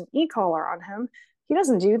used an e-collar on him, he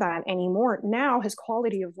doesn't do that anymore. Now his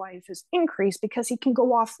quality of life is increased because he can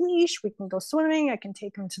go off leash. We can go swimming. I can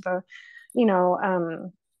take him to the, you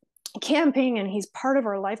know, camping, and he's part of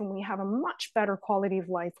our life, and we have a much better quality of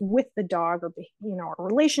life with the dog, or, you know, our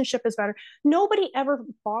relationship is better. Nobody ever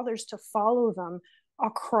bothers to follow them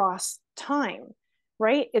across time,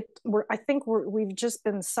 right? I think we've just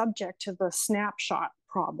been subject to the snapshot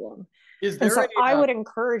problem. Is And there so I a would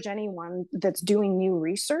encourage anyone that's doing new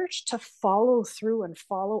research to follow through and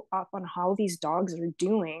follow up on how these dogs are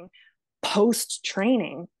doing post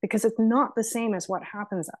training, because it's not the same as what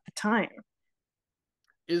happens at the time.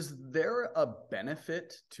 is there a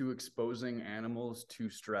benefit to exposing animals to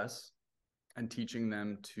stress and teaching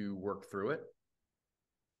them to work through it?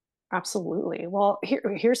 Absolutely. Well,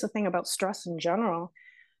 here's the thing about stress in general.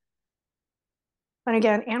 And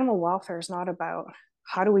again, animal welfare is not about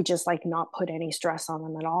how do we just like not put any stress on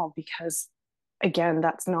them at all, because again,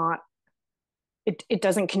 that's not, it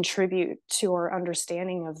doesn't contribute to our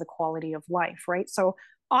understanding of the quality of life, right? So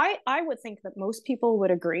I would think that most people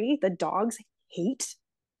would agree that dogs hate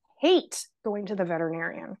going to the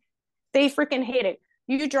veterinarian. They freaking hate it.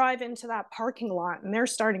 You drive into that parking lot and they're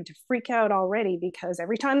starting to freak out already, because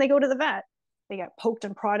every time they go to the vet, they get poked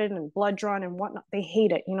and prodded and blood drawn and whatnot. They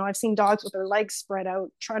hate it. You know, I've seen dogs with their legs spread out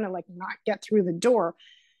trying to like not get through the door.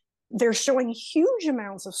 They're showing huge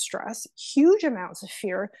amounts of stress, huge amounts of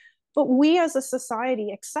fear. But we as a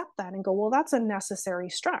society accept that and go, well, that's a necessary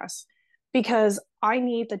stress, because I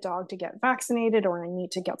need the dog to get vaccinated, or I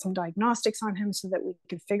need to get some diagnostics on him so that we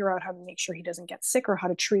can figure out how to make sure he doesn't get sick, or how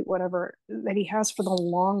to treat whatever that he has for the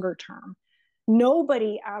longer term.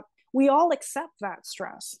 Nobody, we all accept that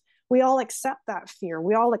stress. We all accept that fear.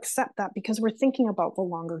 We all accept that because we're thinking about the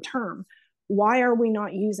longer term. Why are we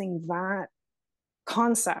not using that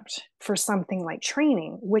concept for something like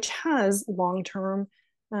training, which has long-term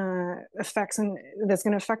effects, and that's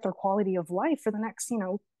going to affect their quality of life for the next,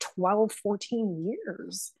 12, 14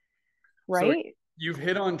 years, So right? you've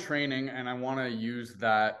hit on training, and I want to use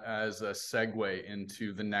that as a segue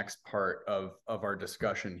into the next part of our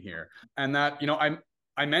discussion here. And that,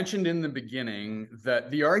 I mentioned in the beginning that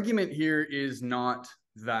the argument here is not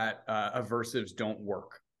that aversives don't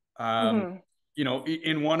work. Mm-hmm.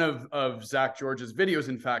 In one of Zach George's videos,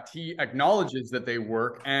 in fact, he acknowledges that they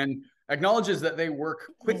work, and acknowledges that they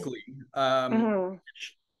work quickly, Mm-hmm.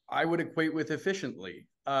 which I would equate with efficiently.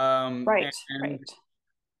 Right, And right.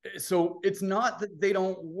 so it's not that they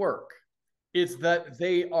don't work, it's that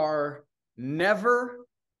they are never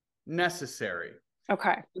necessary.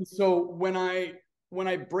 Okay. And so when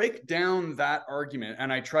I break down that argument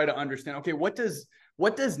and I try to understand, okay, what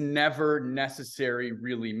does never necessary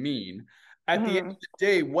really mean? At the end of the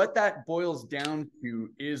day, what that boils down to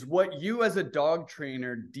is what you as a dog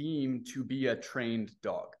trainer deem to be a trained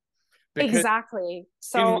dog. Because exactly.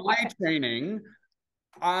 So in my training,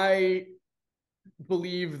 I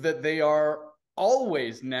believe that they are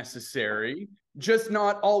always necessary, just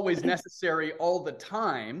not always necessary all the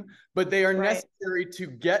time, but they are necessary to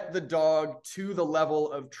get the dog to the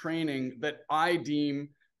level of training that I deem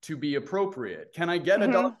to be appropriate. Can I get a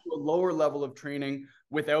dog to a lower level of training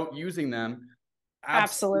without using them?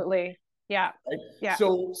 Absolutely. Yeah. Right? Yeah.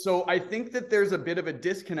 So I think that there's a bit of a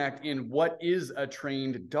disconnect in what is a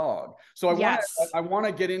trained dog. So I want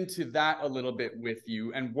to get into that a little bit with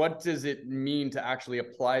you, and what does it mean to actually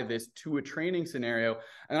apply this to a training scenario.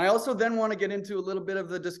 And I also then want to get into a little bit of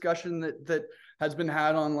the discussion that has been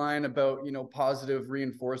had online about, you know, positive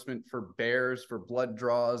reinforcement for bears, for blood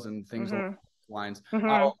draws and things along those lines.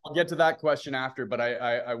 I'll get to that question after, but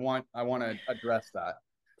I want to address that.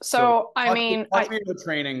 So I mean, talk to me about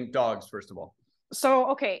training dogs, first of all. So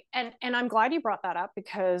okay, and I'm glad you brought that up,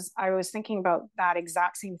 because I was thinking about that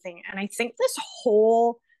exact same thing. And I think this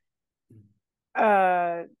whole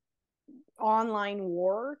online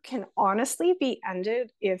war can honestly be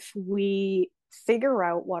ended if we figure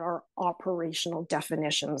out what our operational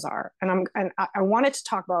definitions are. And I wanted to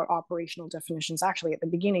talk about operational definitions actually at the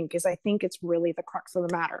beginning, because I think it's really the crux of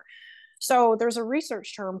the matter. So there's a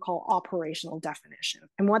research term called operational definition.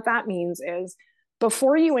 And what that means is,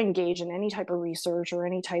 before you engage in any type of research or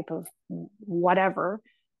any type of whatever,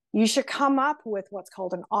 you should come up with what's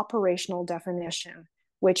called an operational definition,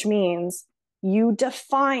 which means you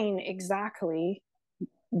define exactly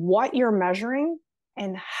what you're measuring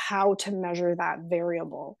and how to measure that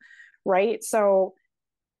variable, right? So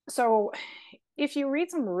if you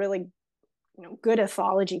read some really good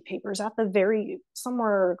ethology papers at the very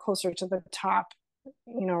somewhere closer to the top,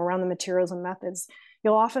 around the materials and methods,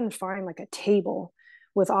 you'll often find like a table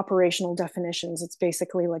with operational definitions. It's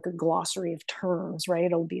basically like a glossary of terms, right?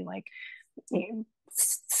 It'll be like,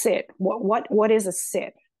 sit. What is a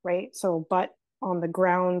sit, right? So butt on the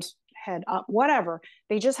ground, head up, whatever.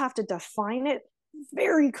 They just have to define it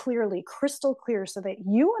very clearly, crystal clear, so that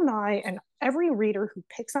you and I and every reader who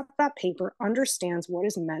picks up that paper understands what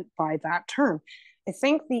is meant by that term. I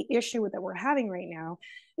think the issue that we're having right now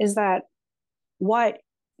is that what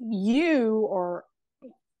you or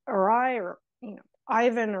I or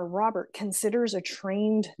Ivan or Robert considers a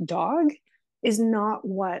trained dog is not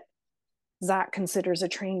what Zach considers a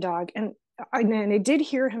trained dog. And I did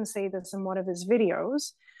hear him say this in one of his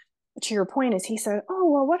videos. To your point, is he said, "Oh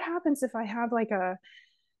well, what happens if I have like a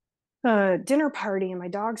dinner party and my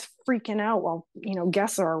dog's freaking out while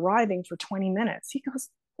guests are arriving for 20 minutes?" He goes,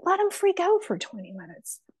 "Let him freak out for 20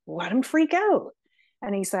 minutes. Let him freak out."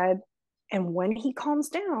 And he said, "And when he calms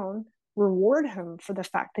down, reward him for the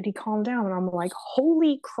fact that he calmed down." And I'm like,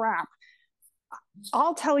 holy crap.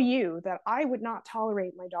 I'll tell you that I would not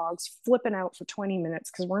tolerate my dogs flipping out for 20 minutes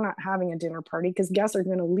because we're not having a dinner party, because guests are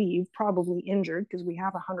going to leave probably injured because we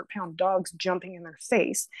have 100-pound dogs jumping in their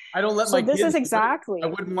face. I don't let so my this kids is exactly. I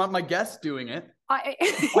wouldn't want my guests doing it. Why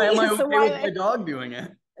am I okay with my dog doing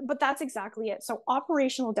it? But that's exactly it. So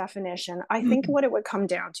operational definition, I think what it would come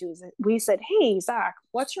down to is that we said, "Hey, Zach,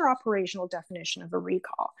 what's your operational definition of a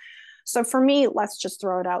recall?" So for me, let's just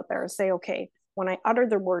throw it out there and say, okay, when I utter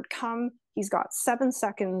the word come, he's got 7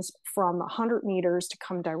 seconds from 100 meters to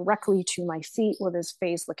come directly to my feet with his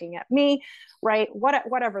face looking at me, right?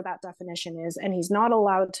 Whatever that definition is. And he's not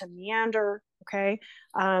allowed to meander, okay?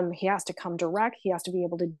 He has to come direct. He has to be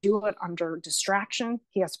able to do it under distraction.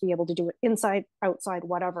 He has to be able to do it inside, outside,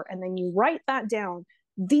 whatever. And then you write that down.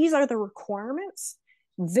 These are the requirements.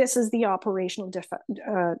 This is the operational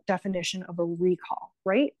definition of a recall,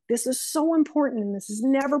 right? This is so important, and this is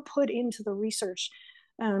never put into the research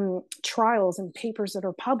trials and papers that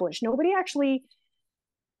are published. Nobody actually,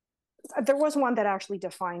 there was one that actually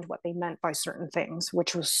defined what they meant by certain things,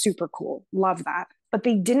 which was super cool. Love that. But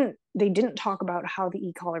they didn't talk about how the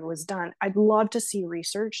e-collar was done. I'd love to see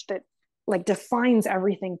research that like defines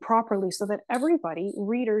everything properly, so that everybody,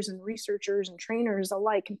 readers and researchers and trainers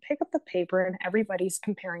alike, can pick up the paper and everybody's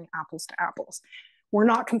comparing apples to apples. We're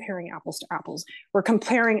not comparing apples to apples. We're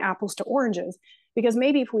comparing apples to oranges, because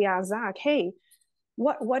maybe if we ask Zach, "Hey,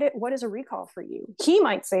 what is a recall for you?" He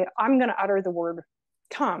might say, "I'm going to utter the word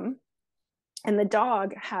come," and the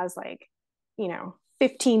dog has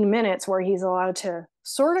 15 minutes where he's allowed to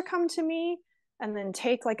sort of come to me, and then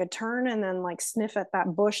take like a turn, and then like sniff at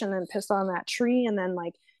that bush, and then piss on that tree, and then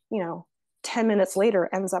 10 minutes later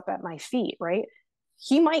ends up at my feet, right?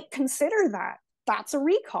 He might consider that that's a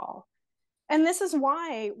recall. And this is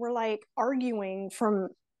why we're like arguing from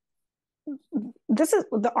this is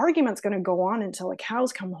the argument's going to go on until the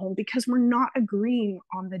cows come home because we're not agreeing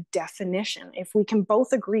on the definition. If we can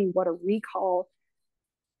both agree what a recall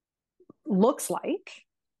looks like,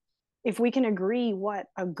 if we can agree what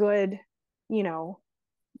a good, you know,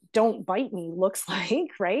 don't bite me looks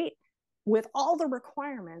like, right? With all the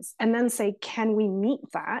requirements, and then say, can we meet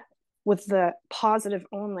that with the positive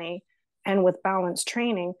only and with balanced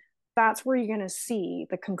training? That's where you're going to see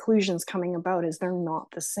the conclusions coming about is they're not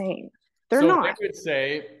the same. They're So not. I would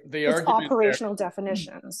say the It's argument operational there,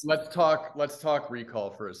 definitions. let's talk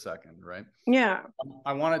recall for a second, right? Yeah.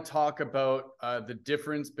 I want to talk about the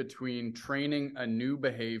difference between training a new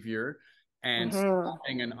behavior and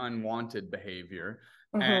stopping an unwanted behavior.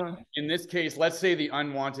 And in this case, let's say the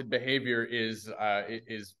unwanted behavior is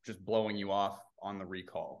just blowing you off on the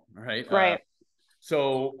recall, right? Right.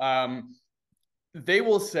 So they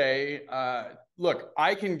will say, look,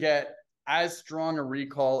 I can get as strong a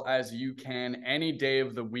recall as you can any day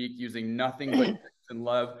of the week using nothing but and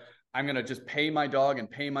love. I'm going to just pay my dog and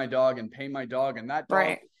pay my dog and pay my dog. And that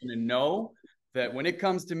dog is going to know that when it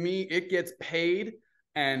comes to me, it gets paid.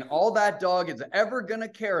 And all that dog is ever going to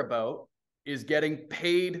care about is getting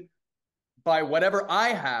paid by whatever I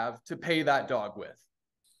have to pay that dog with.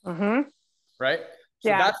 Right? So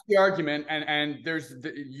that's the argument. And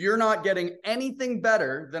you're not getting anything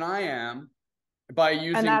better than I am by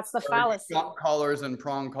using and that's the fallacy. Shock collars and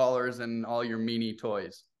prong collars and all your meanie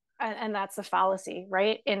toys. And that's the fallacy,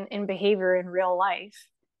 right? In behavior in real life,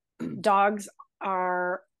 dogs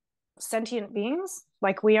are sentient beings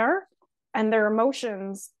like we are, and their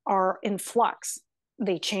emotions are in flux.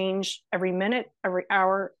 They change every minute, every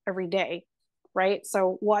hour, every day, right?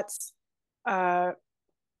 So what's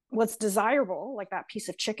desirable, like that piece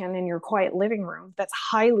of chicken in your quiet living room that's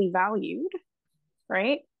highly valued,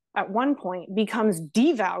 right, at one point becomes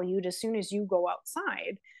devalued as soon as you go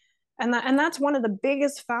outside. And that's one of the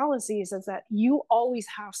biggest fallacies, is that you always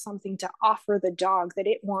have something to offer the dog that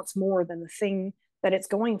it wants more than the thing that it's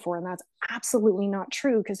going for. And that's absolutely not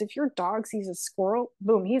true, because if your dog sees a squirrel,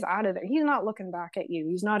 boom, he's out of there. He's not looking back at you.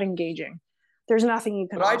 He's not engaging. There's nothing you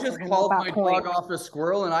can offer him. But I just called my dog off a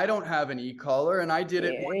squirrel, and I don't have an e-collar, and I did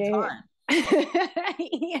it one time.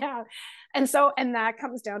 Yeah. And that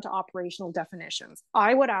comes down to operational definitions.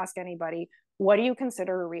 I would ask anybody, what do you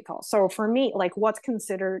consider a recall? So for me, like, what's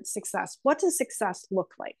considered success? What does success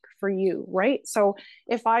look like for you, right? So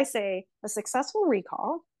if I say a successful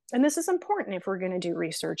recall, and this is important if we're going to do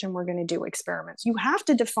research and we're going to do experiments, you have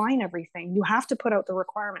to define everything. You have to put out the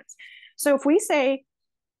requirements. So if we say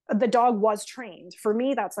the dog was trained, for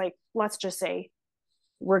me, that's like, let's just say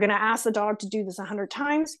we're going to ask the dog to do this 100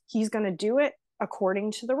 times. He's going to do it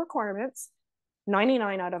according to the requirements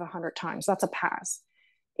 99 out of 100 times. That's a pass.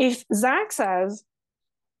 If Zach says,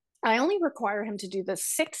 I only require him to do this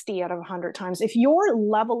 60 out of 100 times, if your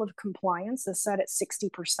level of compliance is set at 60%,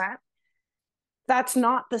 that's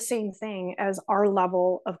not the same thing as our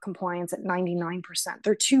level of compliance at 99%.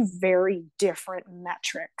 They're two very different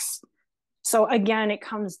metrics. So again, it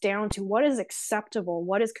comes down to what is acceptable,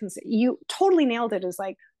 what is you totally nailed it. Is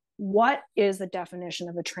like, what is the definition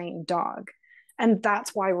of a trained dog? And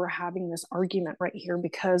that's why we're having this argument right here,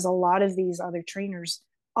 because a lot of these other trainers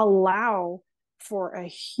allow for a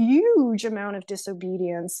huge amount of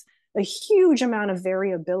disobedience, a huge amount of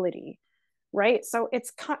variability, right? So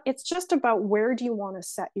it's just about, where do you want to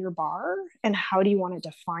set your bar and how do you want to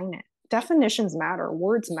define it? Definitions matter,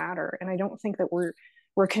 words matter, and I don't think that we're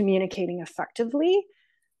communicating effectively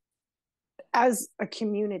as a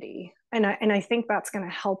community. And I think that's going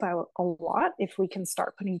to help out a lot if we can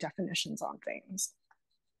start putting definitions on things.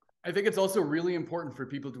 I think it's also really important for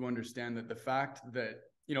people to understand that the fact that,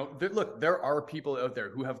 look, there are people out there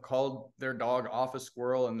who have called their dog off a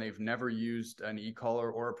squirrel and they've never used an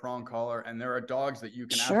e-collar or a prong collar. And there are dogs that you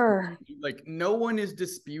can like, no one is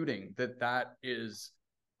disputing that is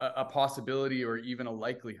a possibility or even a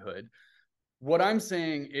likelihood. What I'm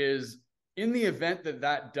saying is, in the event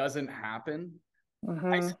that doesn't happen,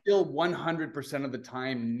 I still 100% of the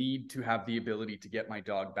time need to have the ability to get my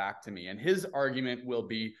dog back to me. And his argument will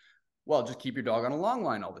be, well, just keep your dog on a long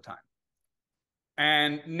line all the time.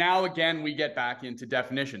 And now, again, we get back into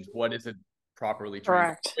definitions. What is a properly trained?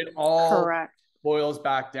 Correct. It all boils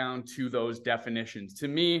back down to those definitions. To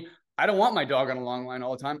me, I don't want my dog on a long line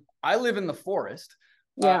all the time. I live in the forest.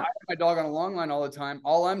 I have my dog on a long line all the time.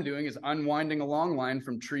 All I'm doing is unwinding a long line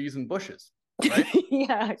from trees and bushes. Right?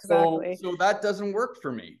 Yeah, exactly. So that doesn't work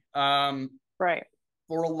for me. Right.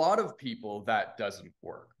 For a lot of people, that doesn't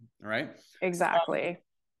work. Right? Exactly.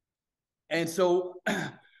 And so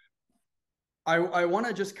I want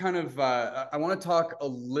to just kind of, I want to talk a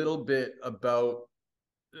little bit about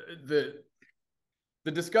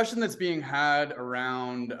the discussion that's being had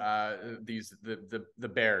around the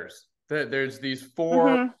bears. There's these four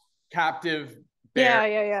Mm-hmm. captive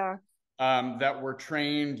bears Yeah, yeah, yeah. that were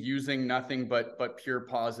trained using nothing but pure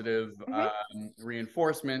positive Mm-hmm.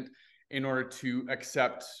 reinforcement in order to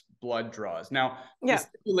accept blood draws. Now, the Yeah,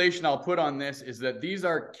 stipulation I'll put on this is that these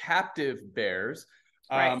are captive bears.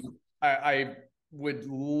 right. I would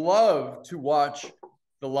love to watch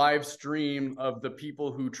the live stream of the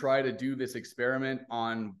people who try to do this experiment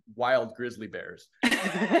on wild grizzly bears.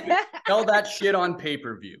 Sell that shit on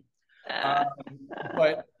pay-per-view. Um,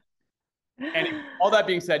 but anyway, all that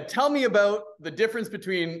being said, tell me about the difference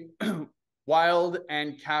between wild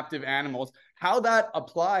and captive animals, how that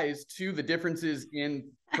applies to the differences in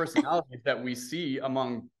personalities that we see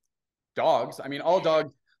among dogs. I mean, all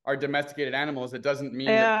dogs are domesticated animals. It doesn't mean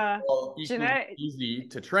that Yeah. they're all equally Genetic. easy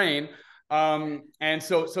to train. And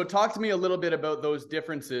so talk to me a little bit about those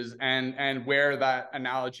differences and where that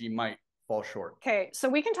analogy might fall short. Okay, so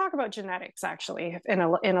we can talk about genetics actually in a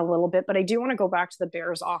little bit, but I do want to go back to the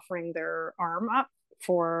bears offering their arm up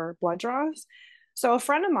for blood draws. So a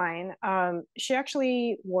friend of mine, she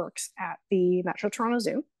actually works at the Metro Toronto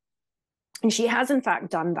Zoo, and she has in fact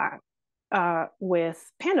done that with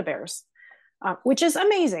panda bears, which is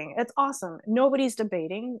amazing. It's awesome. Nobody's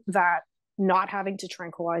debating that not having to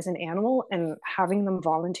tranquilize an animal and having them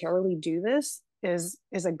voluntarily do this is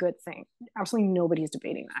a good thing. Absolutely nobody's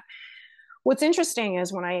debating that. What's interesting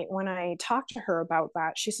is when I talk to her about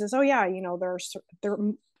that, she says, "Oh yeah, there are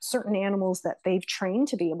certain animals that they've trained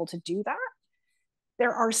to be able to do that.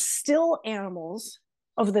 There are still animals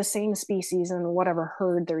of the same species and whatever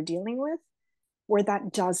herd they're dealing with where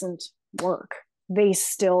that doesn't work. They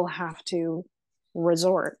still have to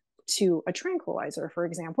resort to a tranquilizer, for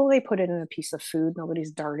example. They put it in a piece of food.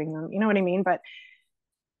 Nobody's darting them. You know what I mean? But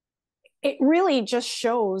it really just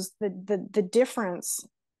shows the difference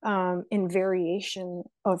in variation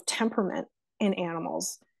of temperament in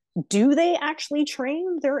animals. Do they actually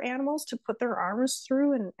train their animals to put their arms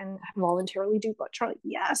through and voluntarily do blood trial?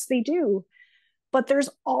 Yes, they do. But there's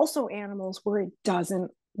also animals where it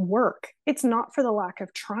doesn't work. It's not for the lack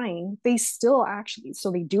of trying. They still actually,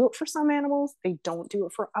 so they do it for some animals, they don't do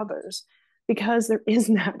it for others because there is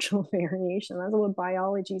natural variation. That's what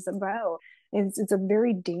biology is about. It's a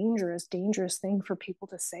very dangerous thing for people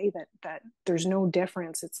to say that there's no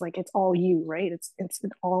difference. It's like it's all you, right? It's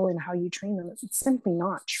all in how you train them. It's simply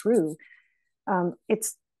not true.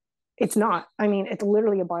 It's not. I mean, it's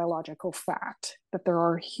literally a biological fact that there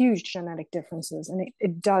are huge genetic differences, and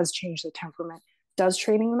it does change the temperament. Does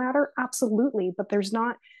training matter? Absolutely, but there's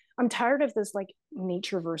not. I'm tired of this like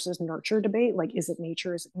nature versus nurture debate. Like, is it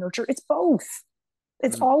nature? Is it nurture? It's both.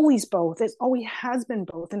 It's Mm. always both. It always has been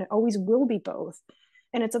both, and it always will be both.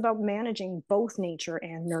 And it's about managing both nature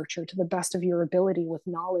and nurture to the best of your ability with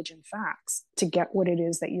knowledge and facts to get what it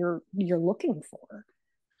is that you're looking for.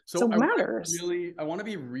 So So it matters. I want to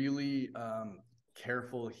be really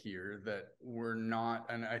careful here that we're not,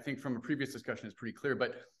 and I think from a previous discussion it's pretty clear,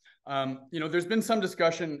 but there's been some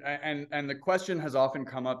discussion, and the question has often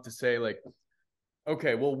come up to say like,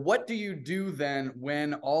 okay, well, what do you do then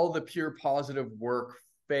when all the pure positive work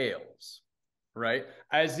fails, right?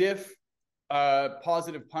 As if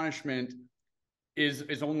positive punishment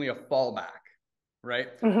is only a fallback,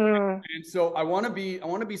 right? Mm-hmm. And so I want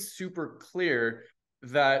to be super clear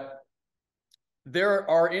that there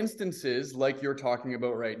are instances like you're talking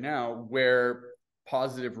about right now where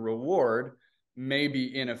positive reward may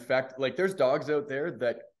be in effect. Like there's dogs out there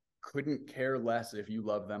that couldn't care less if you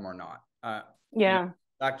love them or not. Yeah.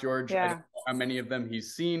 Black George, I don't Yeah. know how many of them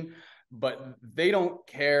he's seen, but they don't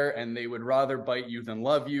care and they would rather bite you than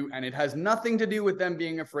love you. And it has nothing to do with them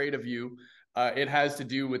being afraid of you. It has to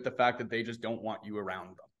do with the fact that they just don't want you around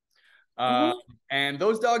them. Uh, Mm-hmm. and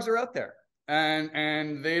those dogs are out there,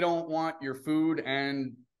 and they don't want your food,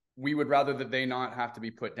 and we would rather that they not have to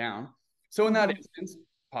be put down. So in that Mm-hmm. instance,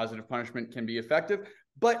 positive punishment can be effective.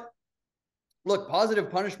 But look, positive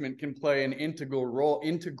punishment can play an integral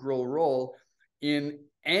role in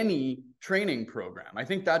any training program. I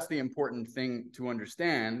think that's the important thing to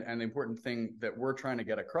understand, and the important thing that we're trying to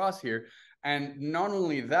get across here. And not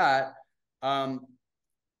only that, um,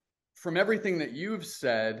 from everything that you've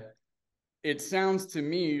said, it sounds to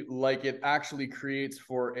me like it actually creates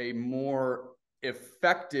for a more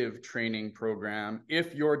effective training program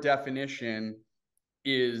if your definition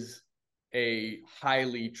is a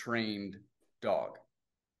highly trained dog.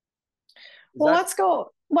 Is Well, that let's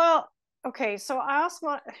go. Well, okay. So I also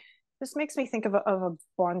want, this makes me think of a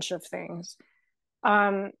bunch of things.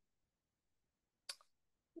 Um,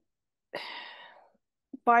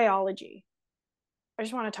 Biology.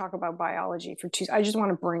 just want to talk about biology for two. I just want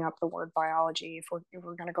to bring up the word biology if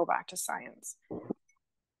we're going to go back to science,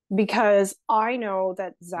 because I know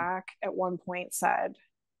that Zach at one point said,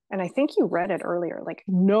 and I think you read it earlier, like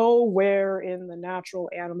nowhere in the natural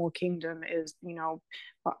animal kingdom is,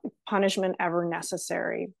 punishment ever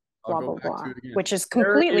necessary, I'll blah, go blah, back blah, to it again. which is There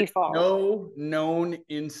is completely false. no known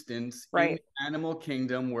instance in Right. the animal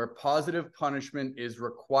kingdom where positive punishment is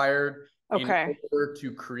required in Okay. order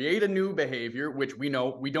to create a new behavior, which we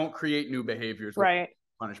know we don't create new behaviors with Right.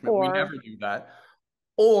 punishment. We never Or, do that.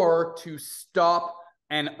 Or to stop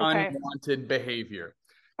an okay. unwanted behavior.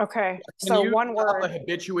 Okay. Can So you one stop a word.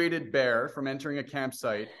 habituated bear from entering a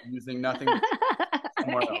campsite using nothing but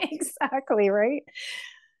somewhere else? Exactly, right?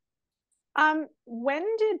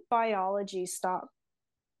 When did biology stop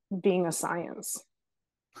being a science?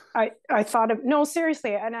 I thought of, no,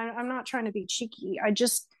 seriously, and I'm not trying to be cheeky. I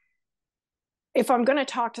just, if I'm going to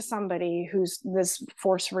talk to somebody who's this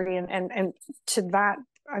force free and to that,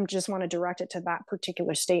 I just want to direct it to that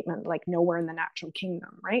particular statement, like nowhere in the natural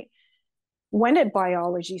kingdom, right? When did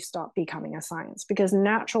biology stop becoming a science? Because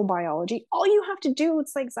natural biology, all you have to do,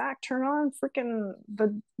 it's like, Zach, turn on freaking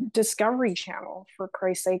the Discovery Channel, for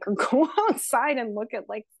Christ's sake, or go outside and look at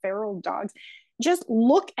like feral dogs. Just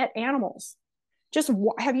look at animals. Just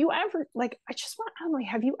have you ever, like, I just want, I'm like,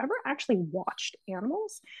 have you ever actually watched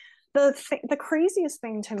animals? The craziest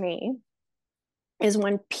thing to me is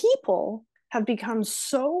when people have become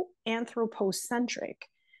so anthropocentric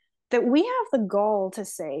that we have the gall to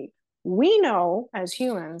say, we know as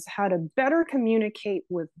humans how to better communicate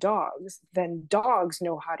with dogs than dogs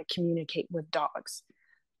know how to communicate with dogs.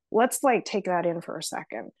 Let's like take that in for a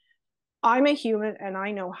second. I'm a human and I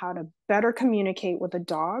know how to better communicate with a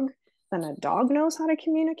dog than a dog knows how to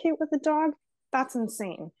communicate with a dog. That's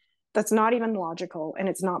insane. That's not even logical, and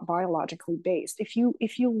it's not biologically based. If you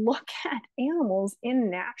look at animals in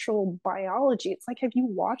natural biology, it's like, have you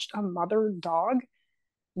watched a mother dog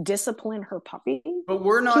discipline her puppy? But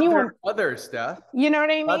we're Can not you, their mother, Steph. you know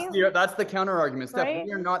what I That's mean? the counter argument, Steph. Right?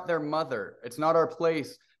 We are not their mother. It's not our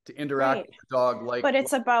place to interact Right. with the dog But like.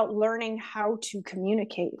 it's about learning how to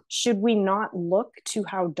communicate. Should we not look to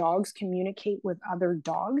how dogs communicate with other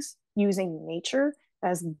dogs using nature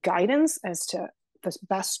as guidance as to the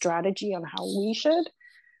best strategy on how we should?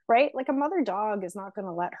 Right? Like a mother dog is not going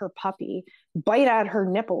to let her puppy bite at her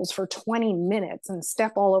nipples for 20 minutes and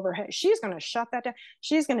step all over her. She's going to shut that down.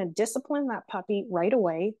 She's going to discipline that puppy right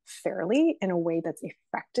away, fairly, in a way that's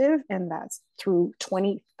effective. And that's through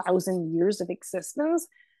 20,000 years of existence,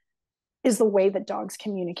 is the way that dogs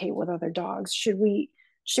communicate with other dogs. Should we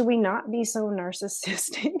not be so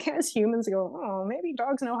narcissistic as humans, go, oh, maybe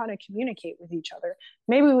dogs know how to communicate with each other,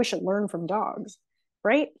 maybe we should learn from dogs,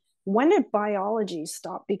 right? When did biology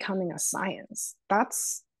stop becoming a science?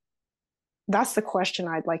 That's the question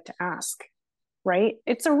I'd like to ask, right?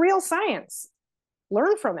 It's a real science.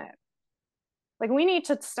 Learn from it. Like, we need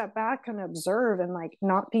to step back and observe and like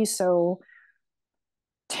not be so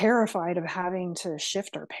terrified of having to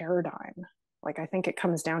shift our paradigm. Like, I think it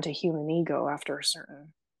comes down to human ego after a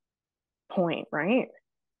certain point, right?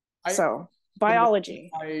 I So, the more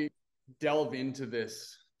biology. I delve into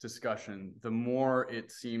this discussion, the more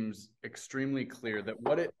it seems extremely clear that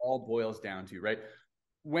what it all boils down to, right?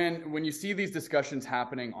 When you see these discussions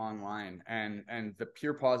happening online and the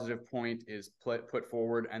pure positive point is put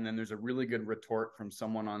forward, and then there's a really good retort from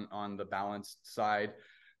someone on the balanced side,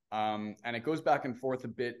 and it goes back and forth a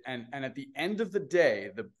bit, and at the end of the day,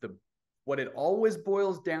 the what it always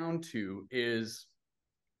boils down to is,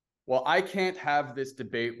 well, I can't have this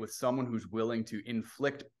debate with someone who's willing to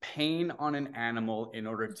inflict pain on an animal in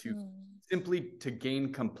order to simply to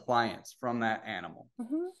gain compliance from that animal.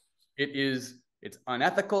 Mm-hmm. It's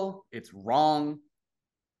unethical, it's wrong.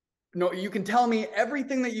 No, you can tell me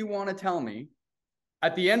everything that you want to tell me.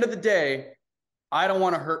 At the end of the day, I don't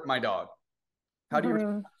want to hurt my dog. How do you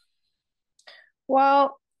Mm-hmm.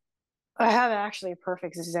 Well, I have actually a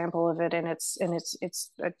perfect example of it, and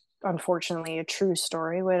unfortunately a true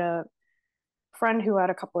story with a friend who had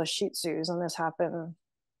a couple of Shih Tzus, and this happened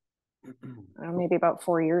maybe about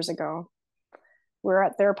 4 years ago. We're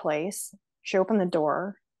at their place. She opened the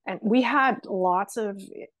door, and we had lots of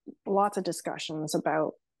discussions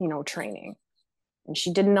about training. And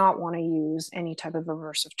she did not want to use any type of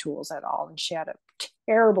aversive tools at all. And she had a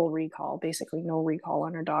terrible recall, basically no recall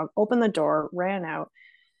on her dog. Opened the door, ran out.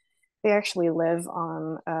 They actually live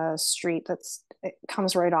on a street it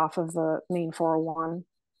comes right off of the main 401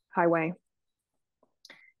 highway.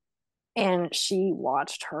 And she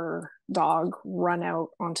watched her dog run out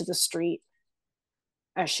onto the street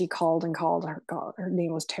as she called and called. Her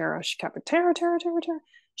name was Tara. She kept it, Tara, Tara, Tara, Tara.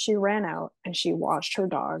 She ran out and she watched her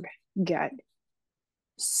dog get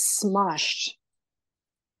smushed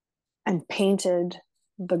and painted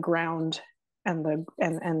the ground and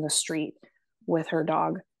the street with her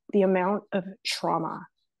dog. The amount of trauma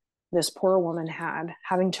this poor woman had,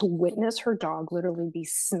 having to witness her dog literally be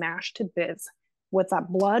smashed to bits with that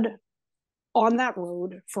blood on that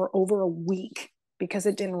road for over a week because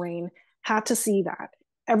it didn't rain, had to see that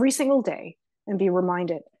every single day and be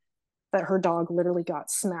reminded that her dog literally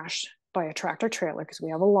got smashed by a tractor trailer, because we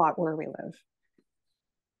have a lot where we live.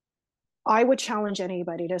 I would challenge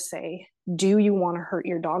anybody to say, do you want to hurt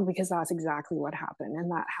your dog? Because that's exactly what happened.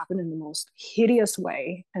 And that happened in the most hideous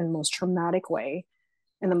way and most traumatic way,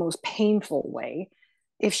 in the most painful way.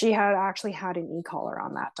 If she had actually had an e-collar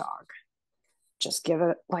on that dog, just give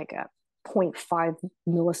it like a 0.5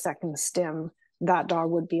 millisecond stim, that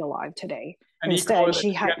dog would be alive today. And instead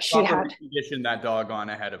she had conditioned that dog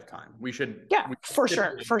on ahead of time. We should, for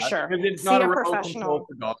sure because it's not a professional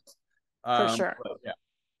for dogs. For sure.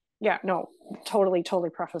 Yeah, no, totally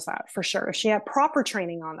preface that for sure. If she had proper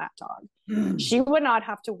training on that dog, she would not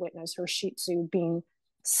have to witness her Shih Tzu being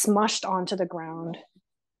smushed onto the ground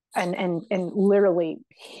and literally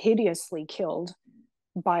hideously killed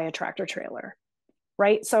by a tractor trailer,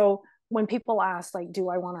 right? So when people ask, like, do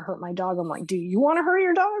I want to hurt my dog? I'm like, do you want to hurt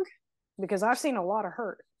your dog? Because I've seen a lot of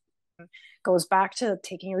hurt. It goes back to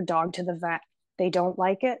taking your dog to the vet. They don't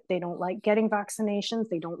like it. They don't like getting vaccinations.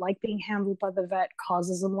 They don't like being handled by the vet.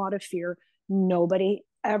 Causes them a lot of fear. Nobody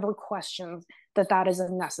ever questions that is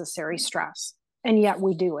a necessary stress. And yet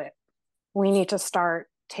we do it. We need to start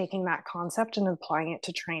taking that concept and applying it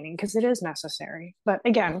to training, because it is necessary. But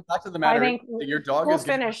again, the fact of the matter, I think your dog we'll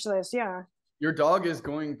finish this. Yeah. Your dog is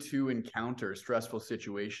going to encounter stressful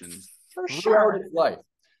situations for sure its life,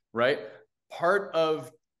 right? Part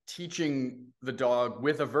of teaching the dog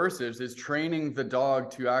with aversives is training the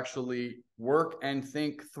dog to actually work and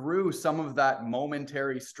think through some of that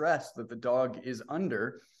momentary stress that the dog is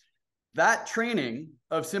under. That training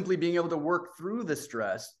of simply being able to work through the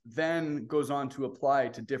stress then goes on to apply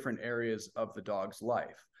to different areas of the dog's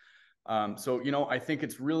life. So, I think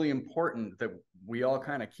it's really important that we all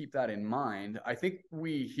kind of keep that in mind. I think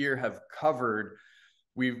we here have covered,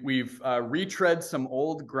 we've retread some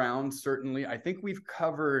old ground, certainly. I think we've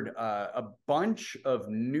covered a bunch of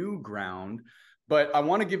new ground, but I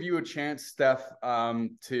want to give you a chance, Steph, to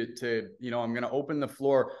I'm going to open the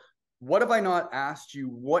floor. What have I not asked you?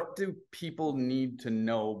 What do people need to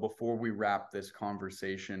know before we wrap this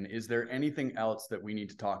conversation? Is there anything else that we need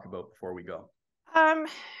to talk about before we go?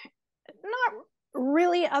 Not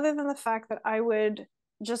really, other than the fact that I would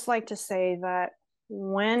just like to say that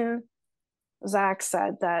when Zach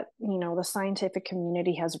said that, the scientific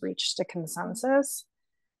community has reached a consensus,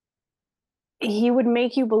 he would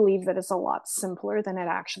make you believe that it's a lot simpler than it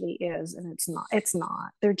actually is. And it's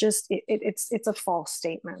not. They're just, it's a false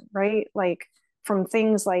statement, right? Like, from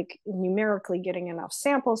things like numerically getting enough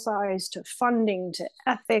sample size, to funding, to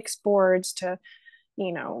ethics boards, to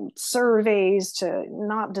surveys, to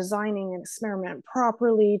not designing an experiment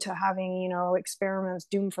properly, to having, experiments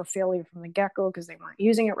doomed for failure from the get-go because they weren't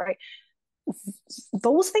using it right.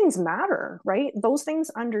 Those things matter, right? Those things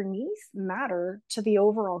underneath matter to the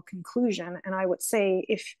overall conclusion. And I would say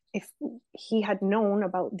if he had known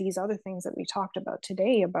about these other things that we talked about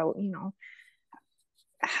today, about,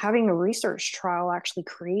 having a research trial actually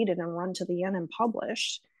created and run to the end and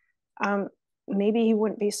published, maybe he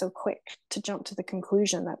wouldn't be so quick to jump to the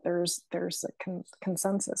conclusion that there's a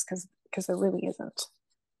consensus, because there really isn't.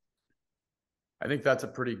 I think that's a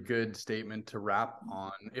pretty good statement to wrap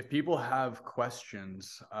on. If people have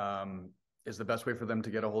questions, is the best way for them to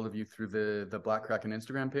get a hold of you through the Black Kraken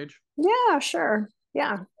Instagram page? Yeah, sure.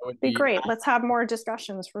 Yeah, be great. Let's have more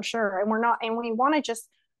discussions for sure. And we want to just,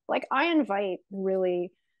 like, I invite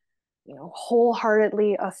really,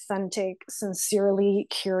 wholeheartedly authentic, sincerely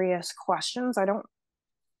curious questions. I don't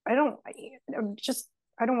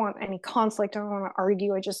want any conflict. I don't want to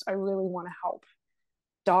argue. I really want to help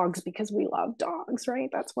dogs because we love dogs, right?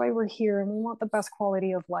 That's why we're here, and we want the best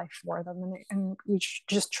quality of life for them. And we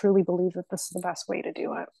just truly believe that this is the best way to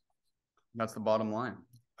do it. That's the bottom line.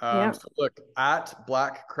 So look, at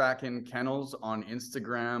Black Kraken Kennels on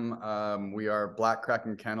Instagram. We are Black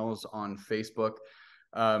Kraken Kennels on Facebook.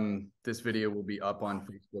 This video will be up on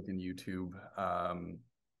Facebook and YouTube.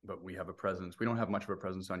 But we have a presence. We don't have much of a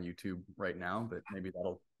presence on YouTube right now, but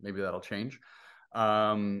maybe that'll change.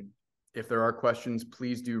 If there are questions,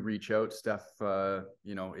 please do reach out. Steph,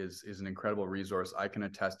 is an incredible resource. I can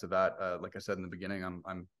attest to that. Like I said in the beginning,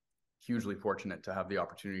 I'm hugely fortunate to have the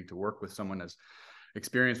opportunity to work with someone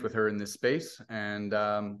experience with her in this space. And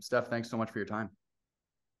Steph, thanks so much for your time.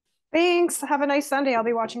 Thanks. Have a nice Sunday. I'll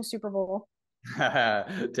be watching Super Bowl.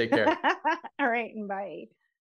 Take care. All right. Bye.